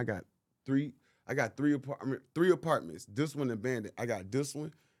apartment. I got three apartments. This one abandoned. I got this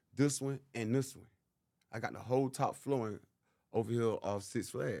one, and this one. I got the whole top floor over here off Six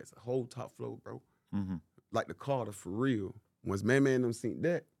Flags. The whole top floor, bro. Like the Carter for real. Once Man them seen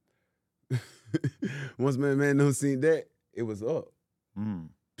that, it was up.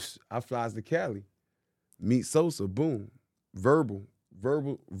 I flies to Cali. Meet Sosa, boom. Verbal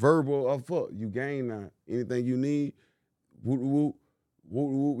of fuck. You gain now. Anything you need, whoop.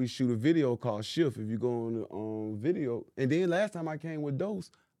 We shoot a video called Shift if you go on video. And then last time I came with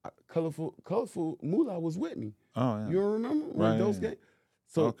Dose, Colorful Moolah was with me. Oh, yeah. You remember when Dose came?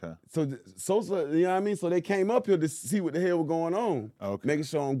 So, okay. So Sosa, you know what I mean? So they came up here to see what the hell was going on. Okay. Making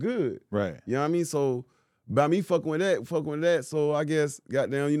sure I'm good. Right. You know what I mean? So by me fucking with that, so I guess,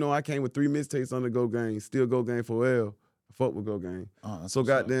 goddamn, you know, I came with 3 mixtapes on the Go Gang. Still Go Gang for L. Fuck with Go Gang. Oh, so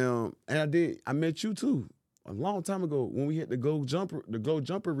goddamn, and I met you too. A long time ago when we hit the Glow Jumper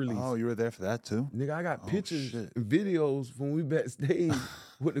release. Oh, you were there for that too? Nigga, I got pictures and videos when we backstage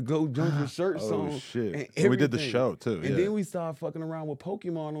with the Glow Jumper shirts on. Oh shit. And we did the show too. And then we started fucking around with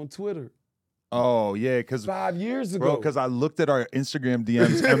Pokemon on Twitter. Oh yeah, because 5 years ago. bro, because I looked at our Instagram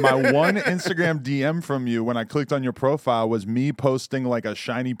DMs, and my one Instagram DM from you when I clicked on your profile was me posting like a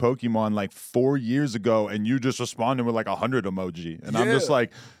shiny Pokemon like 4 years ago, and you just responded with like 100 emoji, and I'm just Yeah.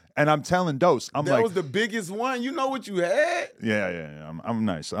 like, and I'm telling Dose, I'm that like, was the biggest one. You know what you had? yeah, I'm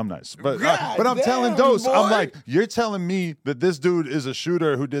nice, but God but I'm telling damn, Dose, I'm boy. like, you're telling me that this dude is a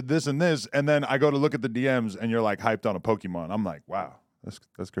shooter who did this and this, and then I go to look at the DMs, and you're like hyped on a Pokemon. I'm like, wow,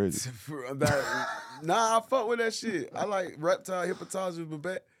 that's crazy. Nah, I fuck with that shit. I like reptile, hippopotami,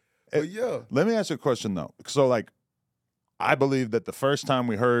 but yeah. Let me ask you a question though. So like, I believe that the first time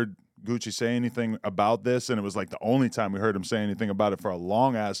we heard Gucci say anything about this, and it was like the only time we heard him say anything about it for a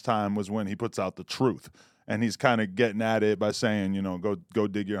long ass time, was when he puts out The Truth. And he's kind of getting at it by saying, you know, go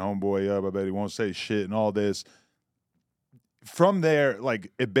dig your homeboy up. I bet he won't say shit and all this. From there,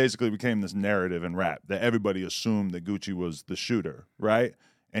 like, it basically became this narrative in rap that everybody assumed that Gucci was the shooter, right?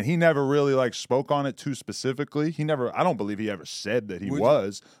 And he never really like spoke on it too specifically. I don't believe he ever said that he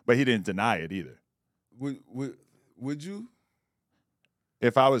was, but he didn't deny it either. Would you?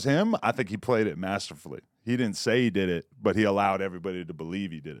 If I was him, I think he played it masterfully. He didn't say he did it, but he allowed everybody to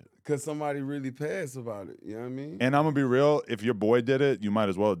believe he did it. Because somebody really passed about it. You know what I mean? And I'm going to be real. If your boy did it, you might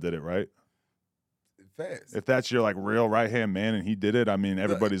as well have did it, right? Fast. If that's your like real right-hand man and he did it, I mean,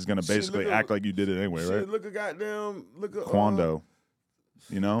 everybody's going to basically act like you did it anyway, right? Look at Quando.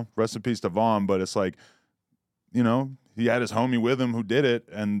 You know, rest in peace to Vaughn, but it's like, you know, he had his homie with him who did it,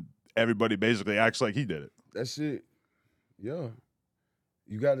 and everybody basically acts like he did it. That shit, yeah.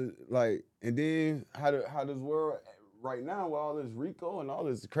 You gotta like, and then how this world right now with all this RICO and all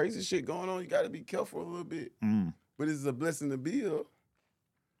this crazy shit going on, you gotta be careful a little bit. Mm. But it's a blessing to be here.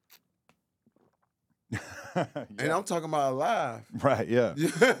 Yeah. And I'm talking about alive. Right, yeah.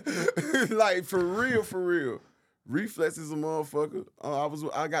 Like for real. Reflex is a motherfucker.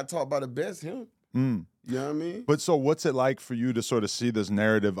 I got taught by the best him. Mm. You know what I mean? But so what's it like for you to sort of see this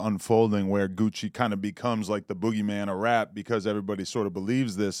narrative unfolding where Gucci kind of becomes like the boogeyman of rap because everybody sort of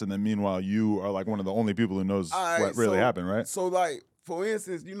believes this, and then meanwhile you are like one of the only people who knows what really happened, right? So like, for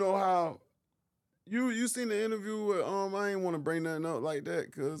instance, you know how you seen the interview with I ain't want to bring nothing up like that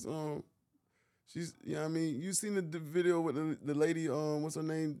because she's, you know what I mean? You seen the video with the lady, what's her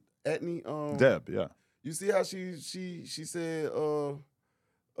name? Etney? Deb, yeah. You see how she said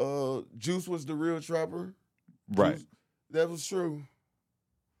Juice was the real trapper? Right. Juice, that was true.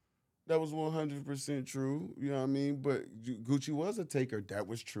 That was 100% true. You know what I mean? But Gucci was a taker. That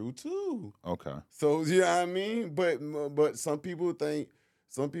was true too. Okay. So you know what I mean? But some people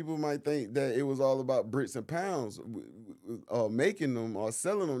might think that it was all about bricks and pounds, making them or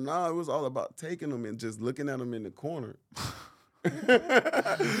selling them. No, it was all about taking them and just looking at them in the corner.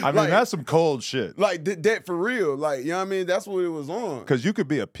 I mean, that's some cold shit. Like that for real. Like, you know what I mean? That's what it was on. Because you could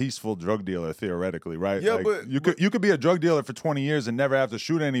be a peaceful drug dealer theoretically, right? Yeah, like, but you could be a drug dealer for 20 years and never have to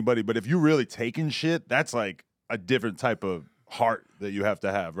shoot anybody. But if you really taking shit, that's like a different type of heart that you have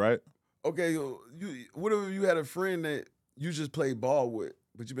to have, right? Okay, what if you had a friend that you just played ball with,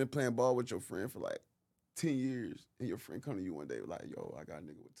 but you've been playing ball with your friend for like 10 years, and your friend come to you one day like, yo, I got a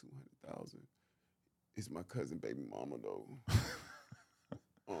nigga with 200,000. It's my cousin baby mama though.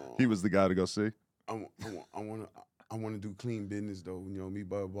 He was the guy to go see. I want to do clean business though. You know, me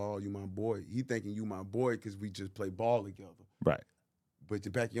by ball, you my boy. He thinking you my boy because we just play ball together. Right. But the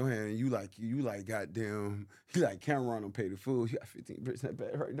back of your hand, you like goddamn, you like Cameron don't pay the fool. You got 15%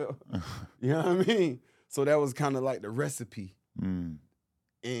 back right now. You know what I mean? So that was kind of like the recipe. Mm.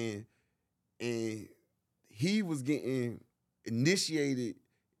 And he was getting initiated,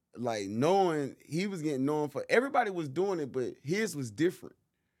 like he was getting known for, everybody was doing it, but his was different.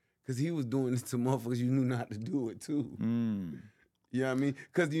 Because he was doing this to motherfuckers you knew not to do it too. Mm. You know what I mean?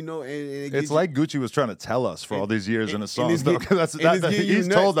 Because, you know, and it's like Gucci was trying to tell us for all these years in a song. He's nuts.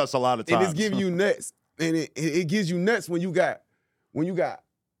 Told us a lot of times. And it's giving you nuts. And it gives you nuts when you got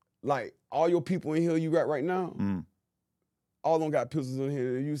like all your people in here you got right now. Mm. All of them got pistols in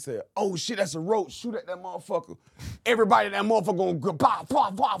here. And you say, oh shit, that's a roach. Shoot at that motherfucker. Everybody that motherfucker gonna go, pop,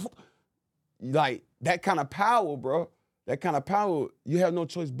 pop, pop. Like that kind of power, bro. That kind of power, you have no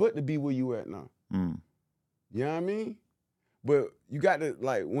choice but to be where you at now. Mm. You know what I mean? But you got to,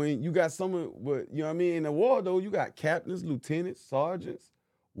 like, when you got but you know what I mean? In the war, though, you got captains, lieutenants, sergeants,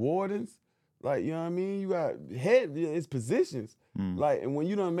 wardens. Like, you know what I mean? You got it's positions. Mm. Like, and when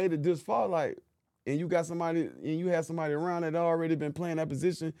you done made it this far, like, and you got somebody, and you have somebody around that already been playing that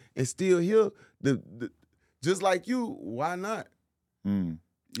position and still here, just like you, why not? Mm.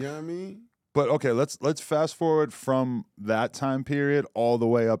 You know what I mean? But okay, let's fast forward from that time period all the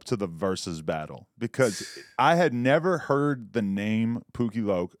way up to the versus battle, because I had never heard the name Pookie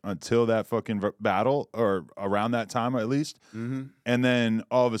Loc until that fucking battle, or around that time at least. Mm-hmm. And then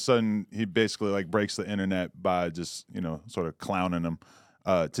all of a sudden he basically like breaks the internet by just, sort of clowning him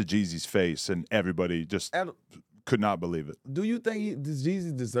to Jeezy's face, and everybody just could not believe it. Do you think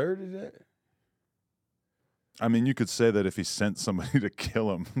Jeezy deserved that? I mean, you could say that if he sent somebody to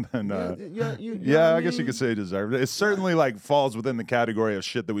kill him, then I guess you could say he deserved it. It certainly like falls within the category of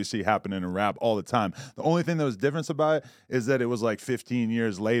shit that we see happening in rap all the time. The only thing that was different about it is that it was like 15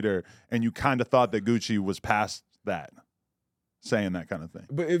 years later, and you kind of thought that Gucci was past that, saying that kind of thing.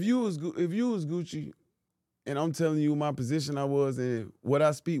 But if you was Gucci, and I'm telling you my position I was, and what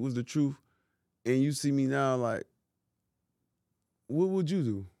I speak was the truth, and you see me now, like, what would you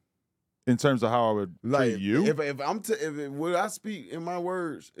do? In terms of how I would treat you? If what I speak in my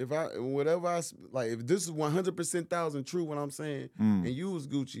words, if this is 100% true what I'm saying, and you was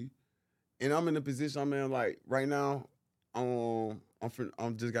Gucci, and I'm in the position I'm in, like right now, I'm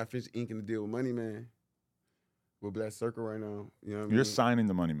just got finished inking the deal with Money Man, with Black Circle right now. You know what I mean? You're signing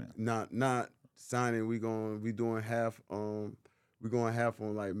the Money Man. Not signing. We doing half. We going half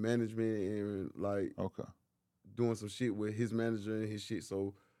on like management and like doing some shit with his manager and his shit.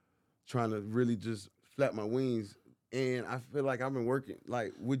 So, trying to really just flap my wings, and I feel like I've been working.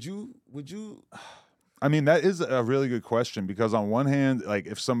 Like, would you? I mean, that is a really good question, because on one hand, like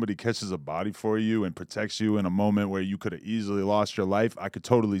if somebody catches a body for you and protects you in a moment where you could have easily lost your life, I could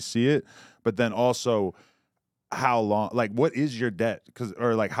totally see it. But then also, how long? Like, what is your debt?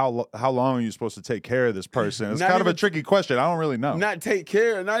 Or like how long are you supposed to take care of this person? It's kind of a tricky question. I don't really know. Not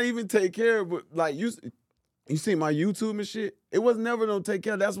even take care, but like you see my YouTube and shit. It was never no take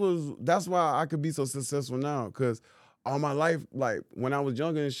care. That's why I could be so successful now. Cause all my life, like when I was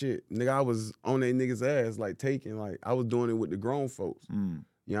younger and shit, nigga, I was on they niggas' ass, like taking, like I was doing it with the grown folks. You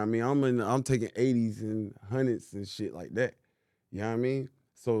know what I mean? I'm taking 80s and 100s and shit like that. You know what I mean?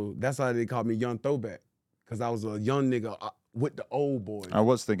 So that's why they called me Young Throwback, cause I was a young nigga with the old boys. I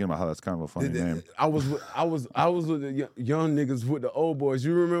was thinking about how that's kind of a funny name. I was with the young niggas with the old boys.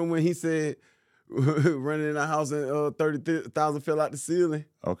 You remember when he said, running in the house and 30,000 fell out the ceiling?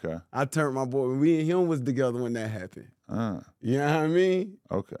 Okay. I turned my boy. We and him was together when that happened. You know what I mean?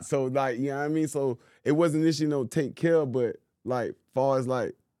 Okay. So like, you know what I mean? So it wasn't this, take care, but like far as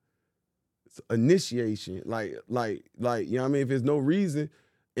like initiation, like, you know what I mean? If there's no reason,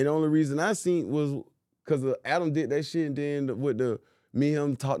 and the only reason I seen was because Adam did that shit, and then with me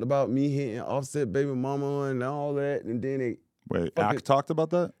and him talked about me hitting Offset baby mama and all that, and then they Wait, Ak talked about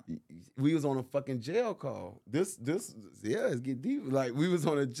that? We was on a fucking jail call. This, it's get deep. Like we was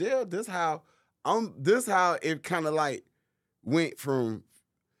on a jail. This how it kind of like went from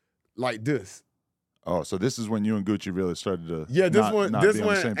like this. Oh, so this is when you and Gucci really started to this one,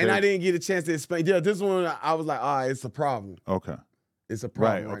 and I didn't get a chance to explain. Yeah, this one I was like, all right, it's a problem. Okay, it's a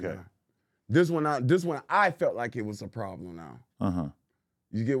problem right now. This one I felt like it was a problem now.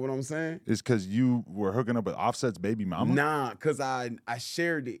 You get what I'm saying? It's because you were hooking up with Offset's baby mama? Nah, because I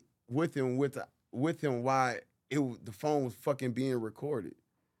shared it with him why the phone was fucking being recorded.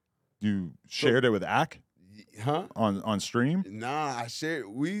 You shared it with Ak? Huh? On stream? Nah, I shared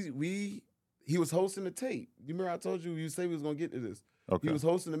he was hosting the tape. You remember I told you say we was gonna get to this. Okay. He was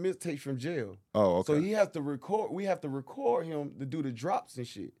hosting the mixtape from jail. Oh, okay. So we have to record him to do the drops and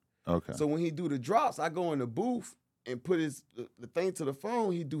shit. Okay. So when he do the drops, I go in the booth and put the thing to the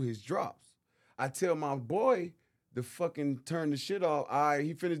phone, he do his drops. I tell my boy to fucking turn the shit off. All right,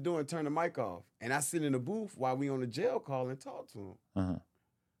 he finished doing, turn the mic off. And I sit in the booth while we on the jail call and talk to him.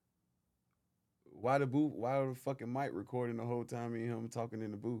 Why the fucking mic recording the whole time me and him talking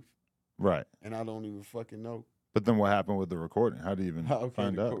in the booth? Right. And I don't even fucking know. But then what happened with the recording? How do you even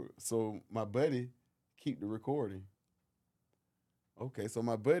find out? So my buddy keep the recording. Okay, so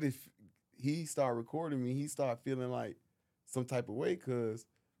my buddy, he started recording me. He started feeling like some type of way because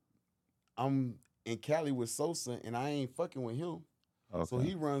I'm in Cali with Sosa and I ain't fucking with him. Okay. So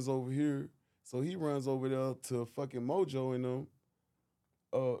he runs over here. So he runs over there to fucking Mojo and them.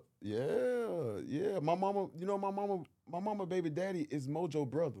 Yeah. My mama baby daddy is Mojo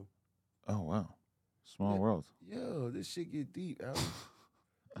brother. Oh wow. Small world. Yeah, this shit get deep, Alex.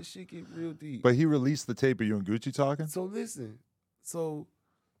 This shit get real deep. But he released the tape of you and Gucci talking? So listen. So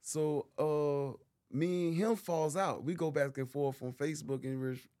me and him falls out. We go back and forth on Facebook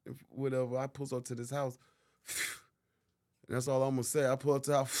and whatever. I pulls up to this house. And that's all I'm gonna say. I pull up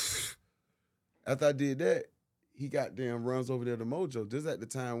to the house. After I did that, he goddamn runs over there to Mojo. This is at the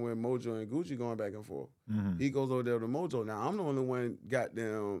time when Mojo and Gucci going back and forth. Mm-hmm. He goes over there to Mojo. Now I'm the only one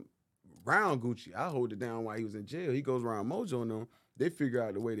goddamn around Gucci. I hold it down while he was in jail. He goes around Mojo and them. They figure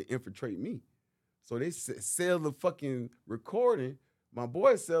out the way to infiltrate me. So they sell the fucking recording. My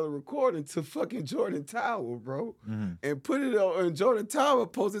boy sell a recording to fucking Jordan Tower, bro. And put it on Jordan Tower,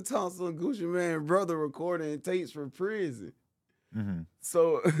 posted Thompson and Gucci Man brother recording tapes from prison.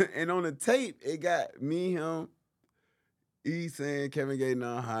 So, and on the tape, it got me, him, E saying Kevin Gates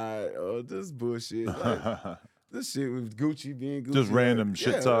not high. Oh, this bullshit. Like, this shit with Gucci being Gucci. Just random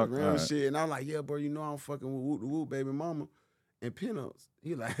shit talk. Random shit. And I'm like, yeah, bro, you know I'm fucking with Whoop the Whoop, baby mama. And pinups.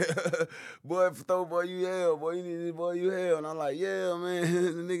 He like, boy, throw boy, you hell. Boy, you need this, boy, you hell. And I'm like, yeah, man,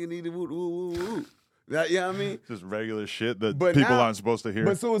 the nigga need to whoop, whoop, whoop, whoop. That, you know what I mean? Just regular shit that people aren't supposed to hear.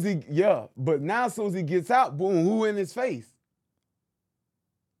 But soon as he gets out, boom, who in his face?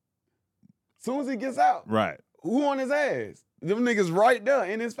 Soon as he gets out, right. Who on his ass? Them niggas right there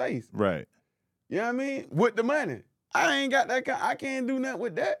in his face. Right. You know what I mean? With the money. I ain't got that kind. I can't do nothing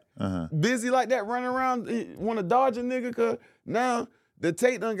with that. Busy like that, running around, want to dodge a nigga, cause now the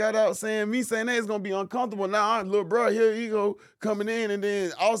tape done got out saying that it's gonna be uncomfortable. Now, little bro, here he go coming in, and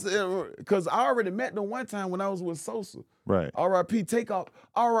then also, cause I already met them one time when I was with Sosa. Right. R.I.P. Takeoff.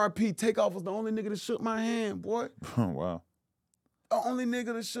 R.I.P. Takeoff was the only nigga that shook my hand, boy. Oh, wow. The only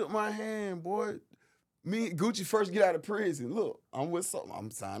nigga that shook my hand, boy. Me and Gucci first get out of prison. Look, I'm with something.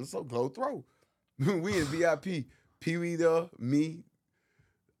 I'm signing so Glow Throw. We in VIP. Pee Wee there, me,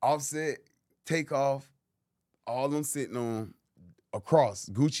 Offset, Takeoff, all them sitting on across,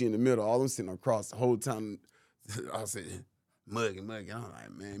 Gucci in the middle, all them sitting across the whole time. I said, mugging. I'm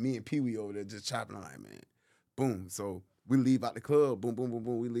like, man, me and Pee Wee over there just chopping. I'm like, man, boom. So we leave out the club, boom, boom, boom,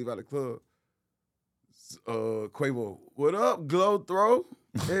 boom. We leave out the club. Quavo, what up, Glow Throw?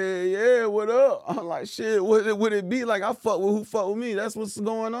 Hey, yeah, what up? I'm like, shit, what would it be like? I fuck with who fuck with me. That's what's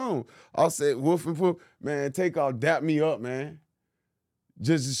going on. I said, woof and poof. Man, Takeoff dap me up, man.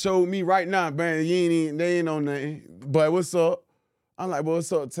 Just showed me right now, man, they ain't on nothing. But what's up? I'm like, well,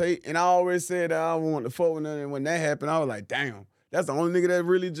 what's up, Tate? And I always said that I want to fuck with nothing. And when that happened, I was like, damn, that's the only nigga that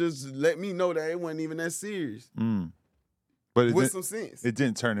really just let me know that it wasn't even that serious. But with some sense. It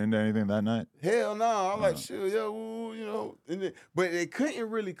didn't turn into anything that night? Hell no. I'm like, shit, yeah, ooh, you know. But they couldn't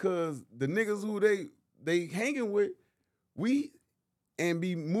really, because the niggas who they hanging with, and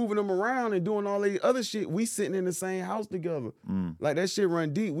be moving them around and doing all that other shit, we sitting in the same house together. Like, that shit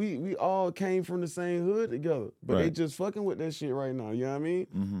run deep. We all came from the same hood together. But they just fucking with that shit right now, you know what I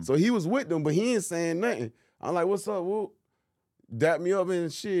mean? So he was with them, but he ain't saying nothing. I'm like, what's up, Whoop? Dap me up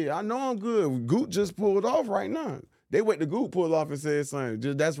and shit. I know I'm good. Goot just pulled off right now. They wait to Goot pull off and say something.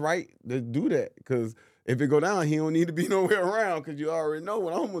 Just, that's right. Let's do that. Because if it go down, he don't need to be nowhere around, because you already know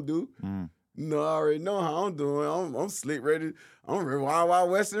what I'm going to do. You know, I already know how I'm doing. I'm slick ready. I'm ready Wild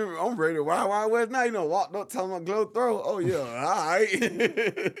Wild West. I'm ready to Wild Wild West now. You know, walked up, telling my Glow Throw. Oh, yeah, all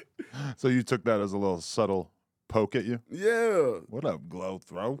right. So you took that as a little subtle poke at you? Yeah. What up, Glow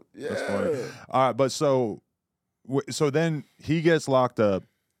Throw? Yeah. That's funny. All right, but so then he gets locked up.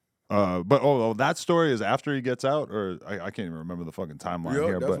 But that story is after he gets out, or I can't even remember the fucking timeline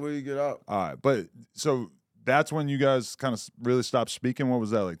here. That's where you get out. All right, but so that's when you guys kind of really stopped speaking. What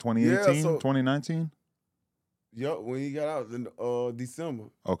was that, like 2018, 2019? Yep, when he got out in December.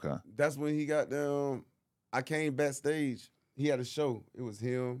 Okay. That's when he got them. I came backstage. He had a show. It was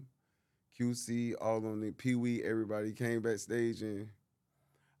him, QC, all on the Pee Wee, everybody came backstage, and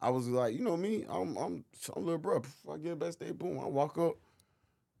I was like, you know me, I'm little bro. Before I get backstage, boom, I walk up.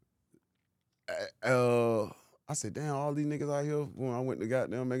 I said, damn, all these niggas out here. Boom, I went to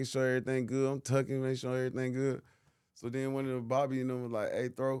goddamn making sure everything good. I'm tucking, making sure everything good. So then one of the Bobby, was like, hey,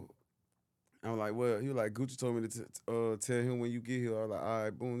 Throw. I'm like, well, he was like, Gucci told me to tell him when you get here. I was like, all right,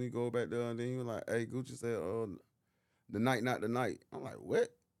 boom, he go back there. And then he was like, hey, Gucci said, the night, not the night. I'm like, what?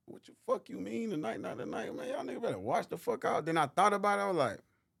 What you fuck you mean, the night, not the night? Man, y'all niggas better watch the fuck out. Then I thought about it. I was like,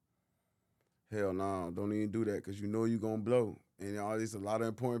 hell no, don't even do that, because you know you gonna blow. And there's a lot of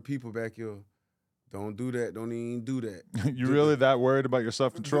important people back here. Don't do that. Don't even do that. You really that worried about your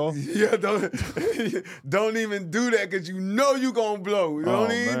self-control? Yeah, don't even do that, because you know you gonna blow. Don't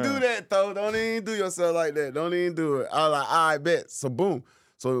even do that, though. Don't even do yourself like that. Don't even do it. I was like, all right, bet. So boom.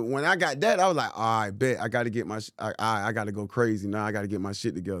 So when I got that, I was like, all right, bet. I got to get I got to go crazy. Now I got to get my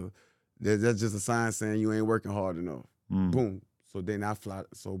shit together. That's just a sign saying you ain't working hard enough. Boom. So then I fly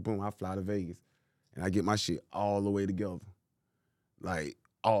to Vegas. And I get my shit all the way together. Like,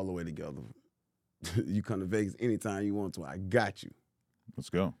 all the way together. You come to Vegas anytime you want to. I got you. Let's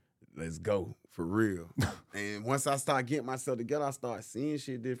go. Let's go, for real. And once I start getting myself together, I start seeing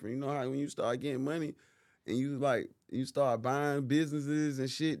shit different. You know how when you start getting money and you start buying businesses and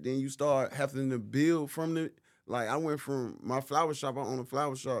shit, then you start having to build from the, Like, I went from my flower shop, I own a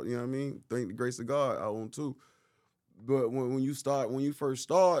flower shop, you know what I mean? Thank the grace of God, I own two. But when you first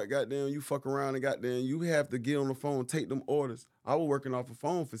start, goddamn, you fuck around and goddamn, you have to get on the phone, take them orders. I was working off a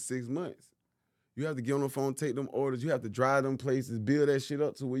phone for 6 months. You have to get on the phone, take them orders. You have to drive them places, build that shit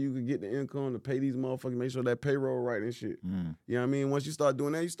up to where you can get the income to pay these motherfuckers, make sure that payroll right and shit. You know what I mean? Once you start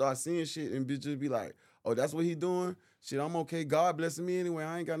doing that, you start seeing shit and just be like, oh, that's what he doing? Shit, I'm okay. God blessing me anyway.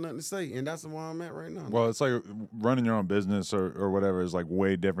 I ain't got nothing to say. And that's where I'm at right now. Well, it's like running your own business or whatever is like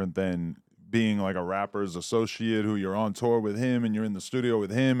way different than being like a rapper's associate who you're on tour with him and you're in the studio with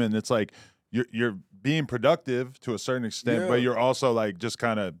him. And it's like you're being productive to a certain extent, but you're also like just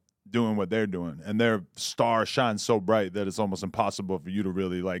kind of doing what they're doing, and their star shines so bright that it's almost impossible for you to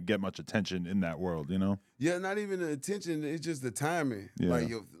really like get much attention in that world, you know? Yeah, not even the attention, it's just the timing. Yeah.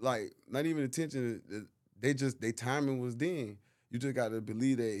 Like not even attention, they timing was then. You just got to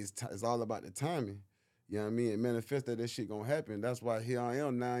believe that it's all about the timing. You know what I mean? And manifest that shit gonna happen. That's why here I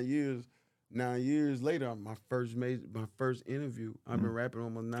am 9 years later, my first interview. I've been rapping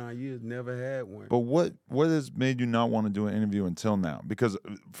almost 9 years, never had one. But what has made you not want to do an interview until now? Because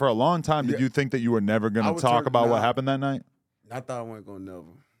for a long time, did you think that you were never going to talk about what happened that night? I thought I wasn't going to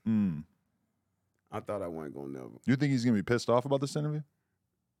never. I thought I wasn't going to never. You think he's going to be pissed off about this interview?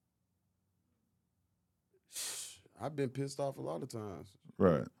 I've been pissed off a lot of times.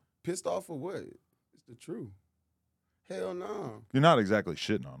 Right. Pissed off for what? It's the truth. Hell no. You're not exactly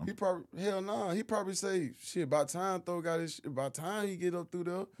shitting on him. He probably say, shit, by time Throw got his shit, by time he get up through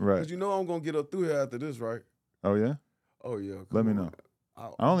there. Right. Because you know I'm going to get up through here after this, right? Oh, yeah? Oh, yeah. Let me know. I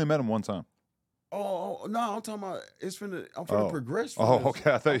only met him one time. Oh, no, I'm talking about, I'm finna progress from this.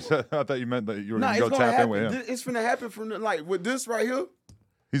 Okay. I thought you meant that you were going to go tap in with him. It's finna happen from, like, with this right here.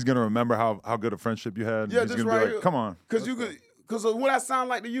 He's going to remember how good a friendship you had. Yeah, he's this gonna right be like, here. come on. Because what I sound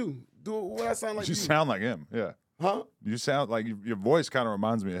like to you. What I sound like to you. You sound like him, yeah. Huh? You sound like your voice kind of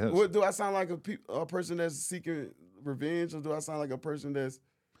reminds me of his. What, do I sound like a person that's seeking revenge, or do I sound like a person that's...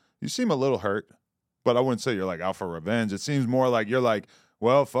 You seem a little hurt, but I wouldn't say you're like out for revenge. It seems more like you're like,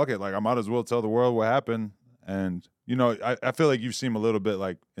 well, fuck it. Like, I might as well tell the world what happened. And, you know, I feel like you seem a little bit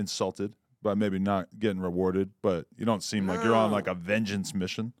like insulted by maybe not getting rewarded, but you don't seem like you're on like a vengeance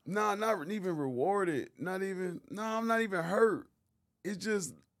mission. No, not even rewarded. I'm not even hurt. It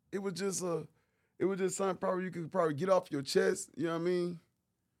was just something probably you could probably get off your chest. You know what I mean?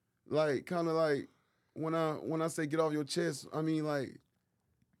 Like, kind of like when I say get off your chest, I mean like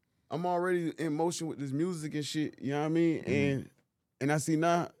I'm already in motion with this music and shit. You know what I mean? Mm-hmm. And I see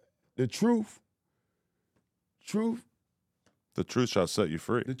now the truth. The truth shall set you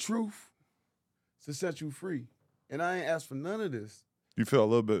free. The truth to set you free. And I ain't asked for none of this. You feel a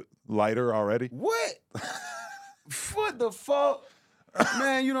little bit lighter already? What? What the fuck?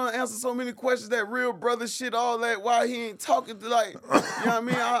 Man, you don't answer so many questions, that real brother shit, all that, why he ain't talking to, like, you know what I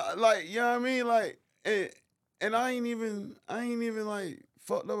mean? You know what I mean? Like, and I ain't even like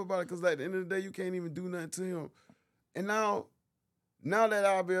fucked up about it, because at the end of the day, you can't even do nothing to him. And now that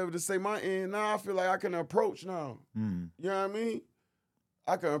I'll be able to say my end, now I feel like I can approach now. You know what I mean?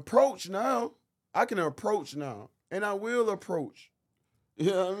 I can approach now, and I will approach.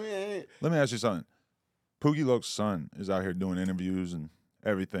 You know what I mean? Let me ask you something. Poogie Loke's son is out here doing interviews and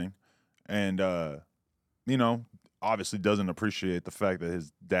everything. And, you know, obviously doesn't appreciate the fact that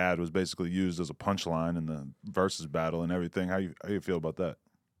his dad was basically used as a punchline in the versus battle and everything. How you feel about that?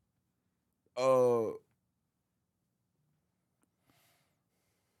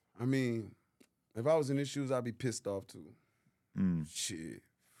 I mean, if I was in his shoes, I'd be pissed off too. Shit.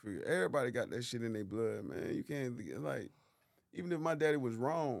 Everybody got that shit in their blood, man. You can't, like... Even if my daddy was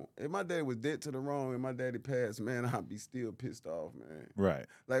wrong, if my daddy was dead to the wrong and my daddy passed, man, I'd be still pissed off, man. Right.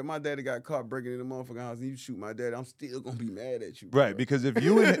 Like, my daddy got caught breaking in the motherfucking house and you shoot my daddy, I'm still gonna be mad at you. Right, bro. because if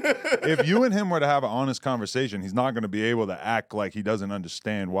you and him were to have an honest conversation, he's not gonna be able to act like he doesn't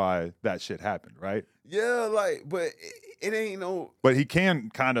understand why that shit happened, right? Yeah, like, but it ain't no... But he can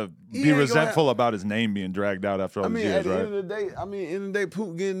kind of be resentful about his name being dragged out after all these years, right? At the end of the day,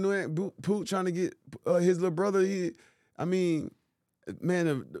 Poot getting Poot trying to get his little brother, man,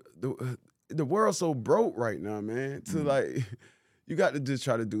 the world's so broke right now, man. To like, you got to just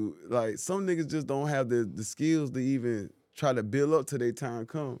try to do, like, some niggas just don't have the skills to even try to build up till their time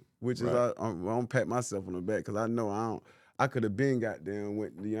come. Which is, I don't pat myself on the back, because I know I could have been goddamn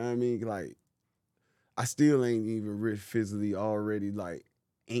went, you know what I mean? Like, I still ain't even really physically already, like,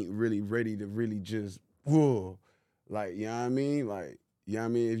 ain't really ready to really just, whoa. Like, you know what I mean? Like, you know what I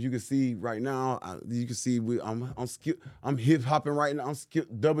mean? If you can see right now, you can see I'm hip hopping right now. I'm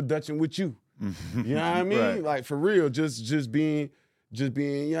double dutching with you. You know what I mean? Right. Like, for real, just being just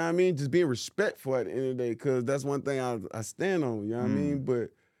being, you know what I mean, just being respectful at the end of the day, because that's one thing I stand on, you know what I mean?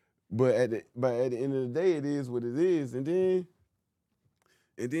 But at the end of the day, it is what it is. And then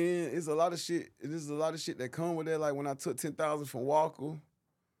it's a lot of shit. It is a lot of shit that come with that. Like when I took 10,000 from Walker,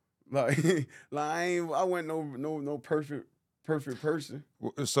 like I wasn't no perfect person.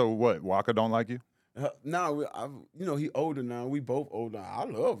 So what? Walker don't like you? No, he older now. We both older. I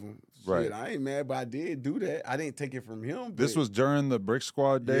love him. Right. Shit, I ain't mad, but I did do that. I didn't take it from him. This was during the Brick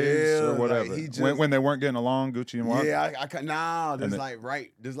Squad days or whatever. Like when they weren't getting along, Gucci and Walker. Yeah,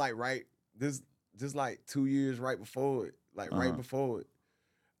 this like 2 years right before it, right before it.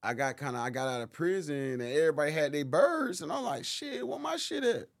 I got out of prison and everybody had their birds, and I'm like, shit, where my shit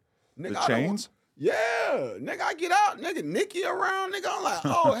at? Nigga, the chains? Yeah, nigga, I get out, nigga, Nicky around, nigga. I'm like,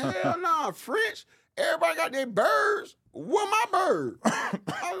 oh hell nah, French. Everybody got their birds. Where my bird?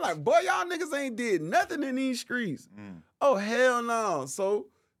 I'm like, boy, y'all niggas ain't did nothing in these streets. Oh hell no. So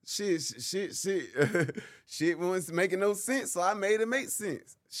shit wasn't making no sense. So I made it make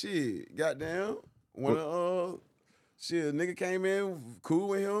sense. Shit, goddamn. When a nigga came in, cool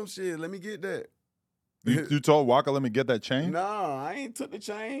with him. Shit, let me get that. You told Walker, let me get that chain? Nah, I ain't took the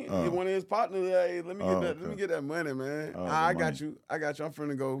chain. One of his partners, hey, let me get that. Okay. Let me get that money, man. I got you. I'm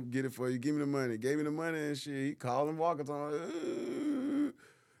finna go get it for you. Give me the money. Gave me the money and shit. He called him Walker, told him,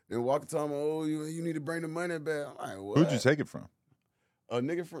 and Walker told him, oh, you need to bring the money back. I'm like, what? Who'd you take it from?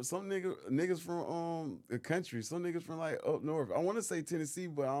 Niggas from the country. Some niggas from like up north. I want to say Tennessee,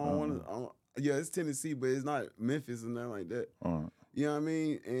 but I don't want to. Yeah, it's Tennessee, but it's not Memphis and nothing like that. You know what I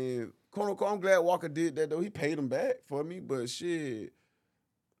mean? And quote unquote, I'm glad Walker did that though. He paid him back for me, but shit,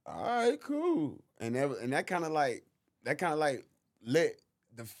 all right, cool. And that kind of like let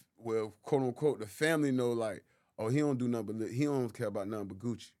quote unquote the family know like, oh, he don't do nothing but he don't care about nothing but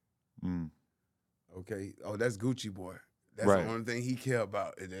Gucci. Okay, oh, that's Gucci boy. That's the only thing he care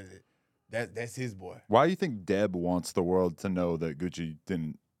about. That's his boy. Why do you think Deb wants the world to know that Gucci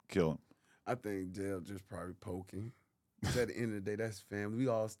didn't kill him? I think Deb just probably poking. At the end of the day, that's family. We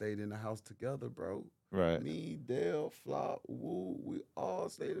all stayed in the house together, bro. Right. Me, Dale, Flop, Woo, we all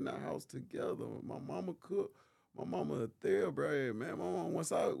stayed in the house together. My mama cooked. My mama a thoroughbred, man. My mama,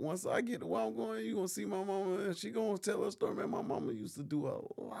 once I get to where I'm going, you gonna see my mama, and she gonna tell her story, man. My mama used to do a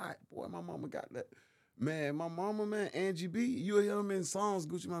lot. Boy, my mama got that. Man, my mama, man, Angie B. You'll hear them in songs,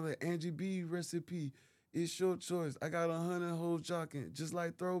 Gucci Mane, like, Angie B recipe. It's your choice. I got 100 hoes jocking, just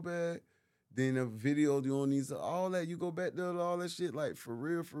like Throwback. Then a video, you don't need all that. You go back there to all that shit, like for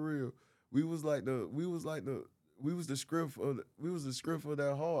real. We was the strength of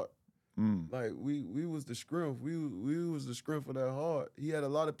that heart. Like we was the strength. We was the strength of that heart. He had a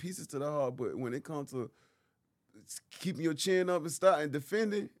lot of pieces to that heart, but when it comes to keeping your chin up and starting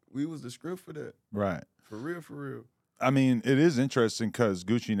defending, we was the strength for that. Right. For real. I mean, it is interesting because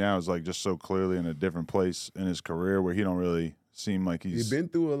Gucci now is like just so clearly in a different place in his career where he don't really seem like he's been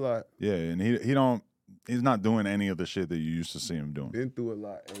through a lot. Yeah, and he's not doing any of the shit that you used to see him doing. Been through a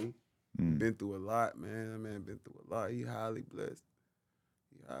lot, eh? Been through a lot, man. That man been through a lot. He highly blessed.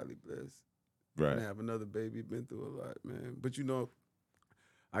 Right. And have another baby. Been through a lot, man. But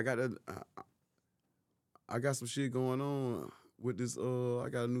I got some shit going on with this. I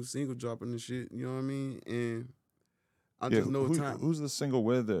got a new single dropping and shit. You know what I mean? And I just know time. Who's the single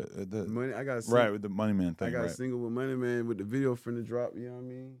with the Money? I got a single, right with the Money Man thing. I got a single with Money Man with the video finna drop. You know what I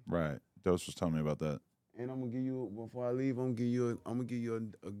mean? Right. Dose was telling me about that. And I'm gonna give you before I leave. I'm gonna give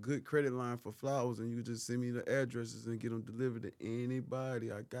you a good credit line for flowers, and you just send me the addresses and get them delivered to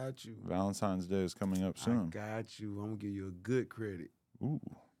anybody. I got you. Valentine's Day is coming up soon. I got you. I'm gonna give you a good credit. Ooh.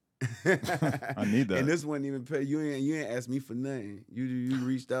 I need that. And this wasn't even pay. You ain't asked me for nothing. You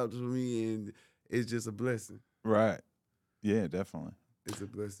reached out to me, and it's just a blessing. Right. Yeah, definitely. It's a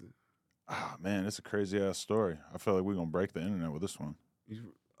blessing. Ah, man, it's a crazy ass story. I feel like we're gonna break the internet with this one.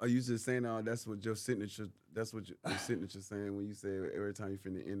 Are you just saying, that's what your signature? That's what your signature saying when you say every time you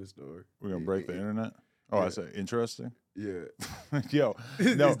finna end the story. We're gonna break the internet. Oh, yeah. I say interesting. Yeah. Yo,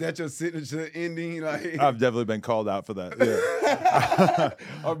 no. Is that your signature ending? Like I've definitely been called out for that. Yeah.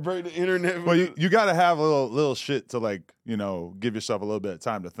 I'll break the internet. Well, you got to have a little shit to like, give yourself a little bit of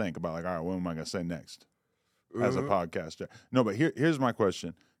time to think about like, all right, what am I gonna say next as a podcaster? No, but here's my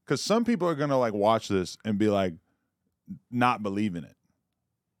question, because some people are gonna like watch this and be like, not believing it.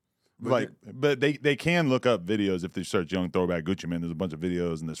 But they can look up videos if they search Young Throwback Gucci Mane. There's a bunch of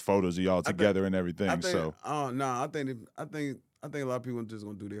videos and there's photos of y'all together and everything. I think a lot of people just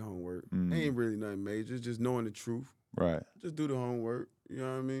gonna do their homework. It ain't really nothing major. It's just knowing the truth. Right. Just do the homework. You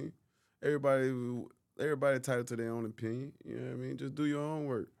know what I mean? Everybody entitled to their own opinion. You know what I mean? Just do your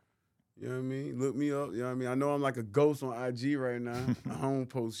homework. You know what I mean? Look me up. You know what I mean? I know I'm like a ghost on IG right now. I don't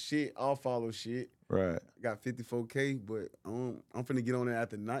post shit. I'll follow shit. Right. I got 54K, but I'm finna get on there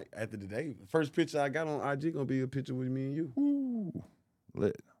after the day. The first picture I got on IG gonna be a picture with me and you. Ooh.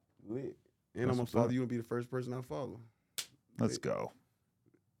 Lit. Lit. And That's I'm gonna what's follow up. you. Gonna be the first person I follow. Let's go.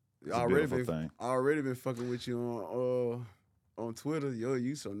 It's I a beautiful thing. already been fucking with you on Twitter. Yo,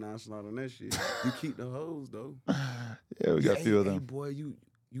 you so nonchalant on that shit. You keep the hoes though. Yeah, we got a few of them. Hey, boy, you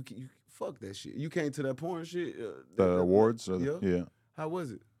fuck that shit. You came to that porn shit. The awards? Or yeah. Yeah. It How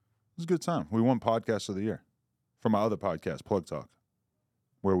was it? was a good time. We won Podcast of the Year for my other podcast, Plug Talk,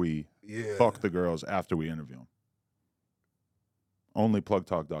 where we fuck the girls after we interview them. Only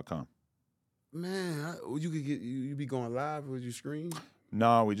plugtalk.com. Man, you could get you be going live with your screen.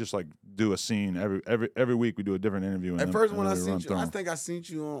 No, we just like do a scene every week. We do a different interview. At first, when I seen you, I think I seen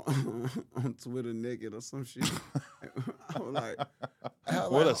you on Twitter naked or some shit. I was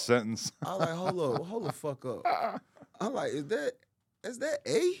like, what a sentence! I was like, hold the fuck up. I'm like, is that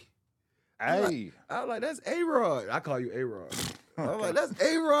A? Hey, I was like, that's A-Rod. I call you A-Rod. I was like, that's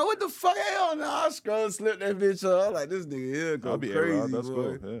A-Rod. What the fuck? Hell no. I scroll and slip that bitch up. I'm like, this nigga here go I'll be crazy, A-Rod. That's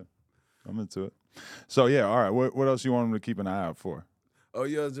boy. cool. Yeah, I'm into it. So yeah, all right. What else you want them to keep an eye out for? Oh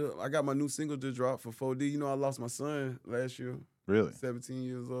yeah, I got my new single just dropped for 4D. You know, I lost my son last year. Really? 17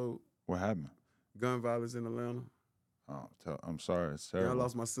 years old. What happened? Gun violence in Atlanta. Oh, I'm sorry. It's And I terrible.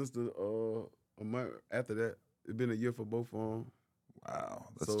 lost my sister a month after that. It's been a year for both of them. Wow,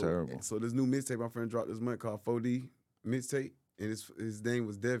 that's terrible. So this new mixtape my friend dropped this month called 4D mixtape, and his name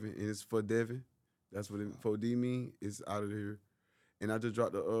was Devin, and it's for Devin. That's what 4D mean. It's out of here. And I just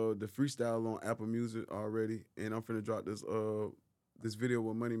dropped the freestyle on Apple Music already, and I'm finna drop this video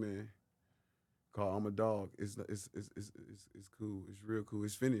with Money Man called "I'm a Dog." It's cool. It's real cool.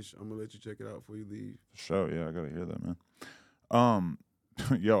 It's finished. I'm gonna let you check it out before you leave. Sure, yeah, I gotta hear that, man.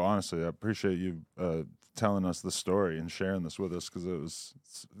 Yo, honestly, I appreciate you telling us the story and sharing this with us because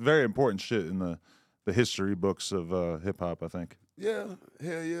it's very important shit in the history books of hip hop. I think. Yeah,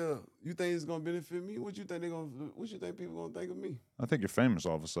 hell yeah. You think it's gonna benefit me? What you think people gonna think of me? I think you're famous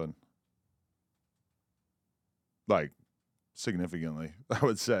all of a sudden. Like, significantly, I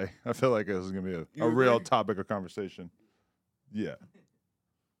would say. I feel like this is gonna be a real topic of conversation. Yeah,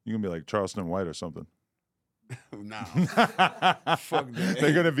 you're gonna be like Charleston White or something. Nah, fuck that.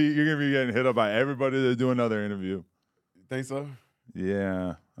 You're gonna be getting hit up by everybody to do another interview. You think so?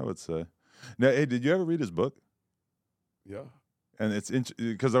 Yeah, I would say. Now, hey, did you ever read his book? Yeah. And it's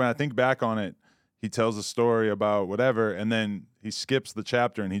because when I think back on it, he tells a story about whatever, and then he skips the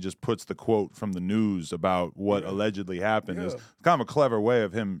chapter and he just puts the quote from the news about what allegedly happened. Yeah. It's kind of a clever way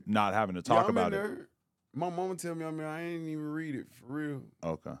of him not having to talk about it. My mama tell me, I ain't even read it for real.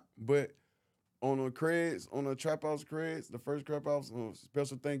 Okay. But on the creds, on the Trap House creds, the first Trap House,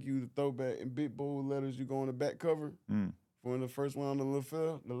 special thank you to Throwback in big bold letters. You go on the back cover. For the first one on the Lil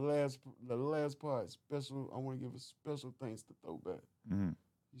Phil, the last part, special. I want to give a special thanks to Throwback. You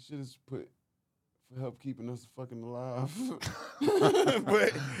should have put for help keeping us fucking alive.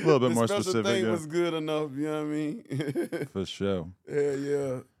 But a little bit more special specific. thing Yeah. was good enough. You know what I mean? For sure.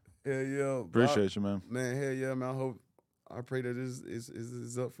 Hell yeah. Appreciate you, man. Man, hell yeah, man. I pray that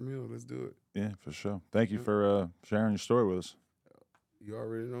is up from here. Let's do it. Yeah, for sure. Thank you for sharing your story with us. You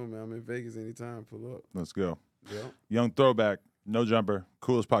already know, man. I'm in Vegas anytime. Pull up. Let's go. Yeah. Young Throwback, No Jumper,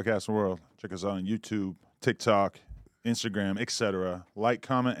 coolest podcast in the world. Check us out on YouTube, TikTok, Instagram, etc. Like,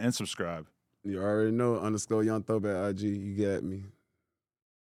 comment, and subscribe. You already know _ Young Throwback IG. You got me.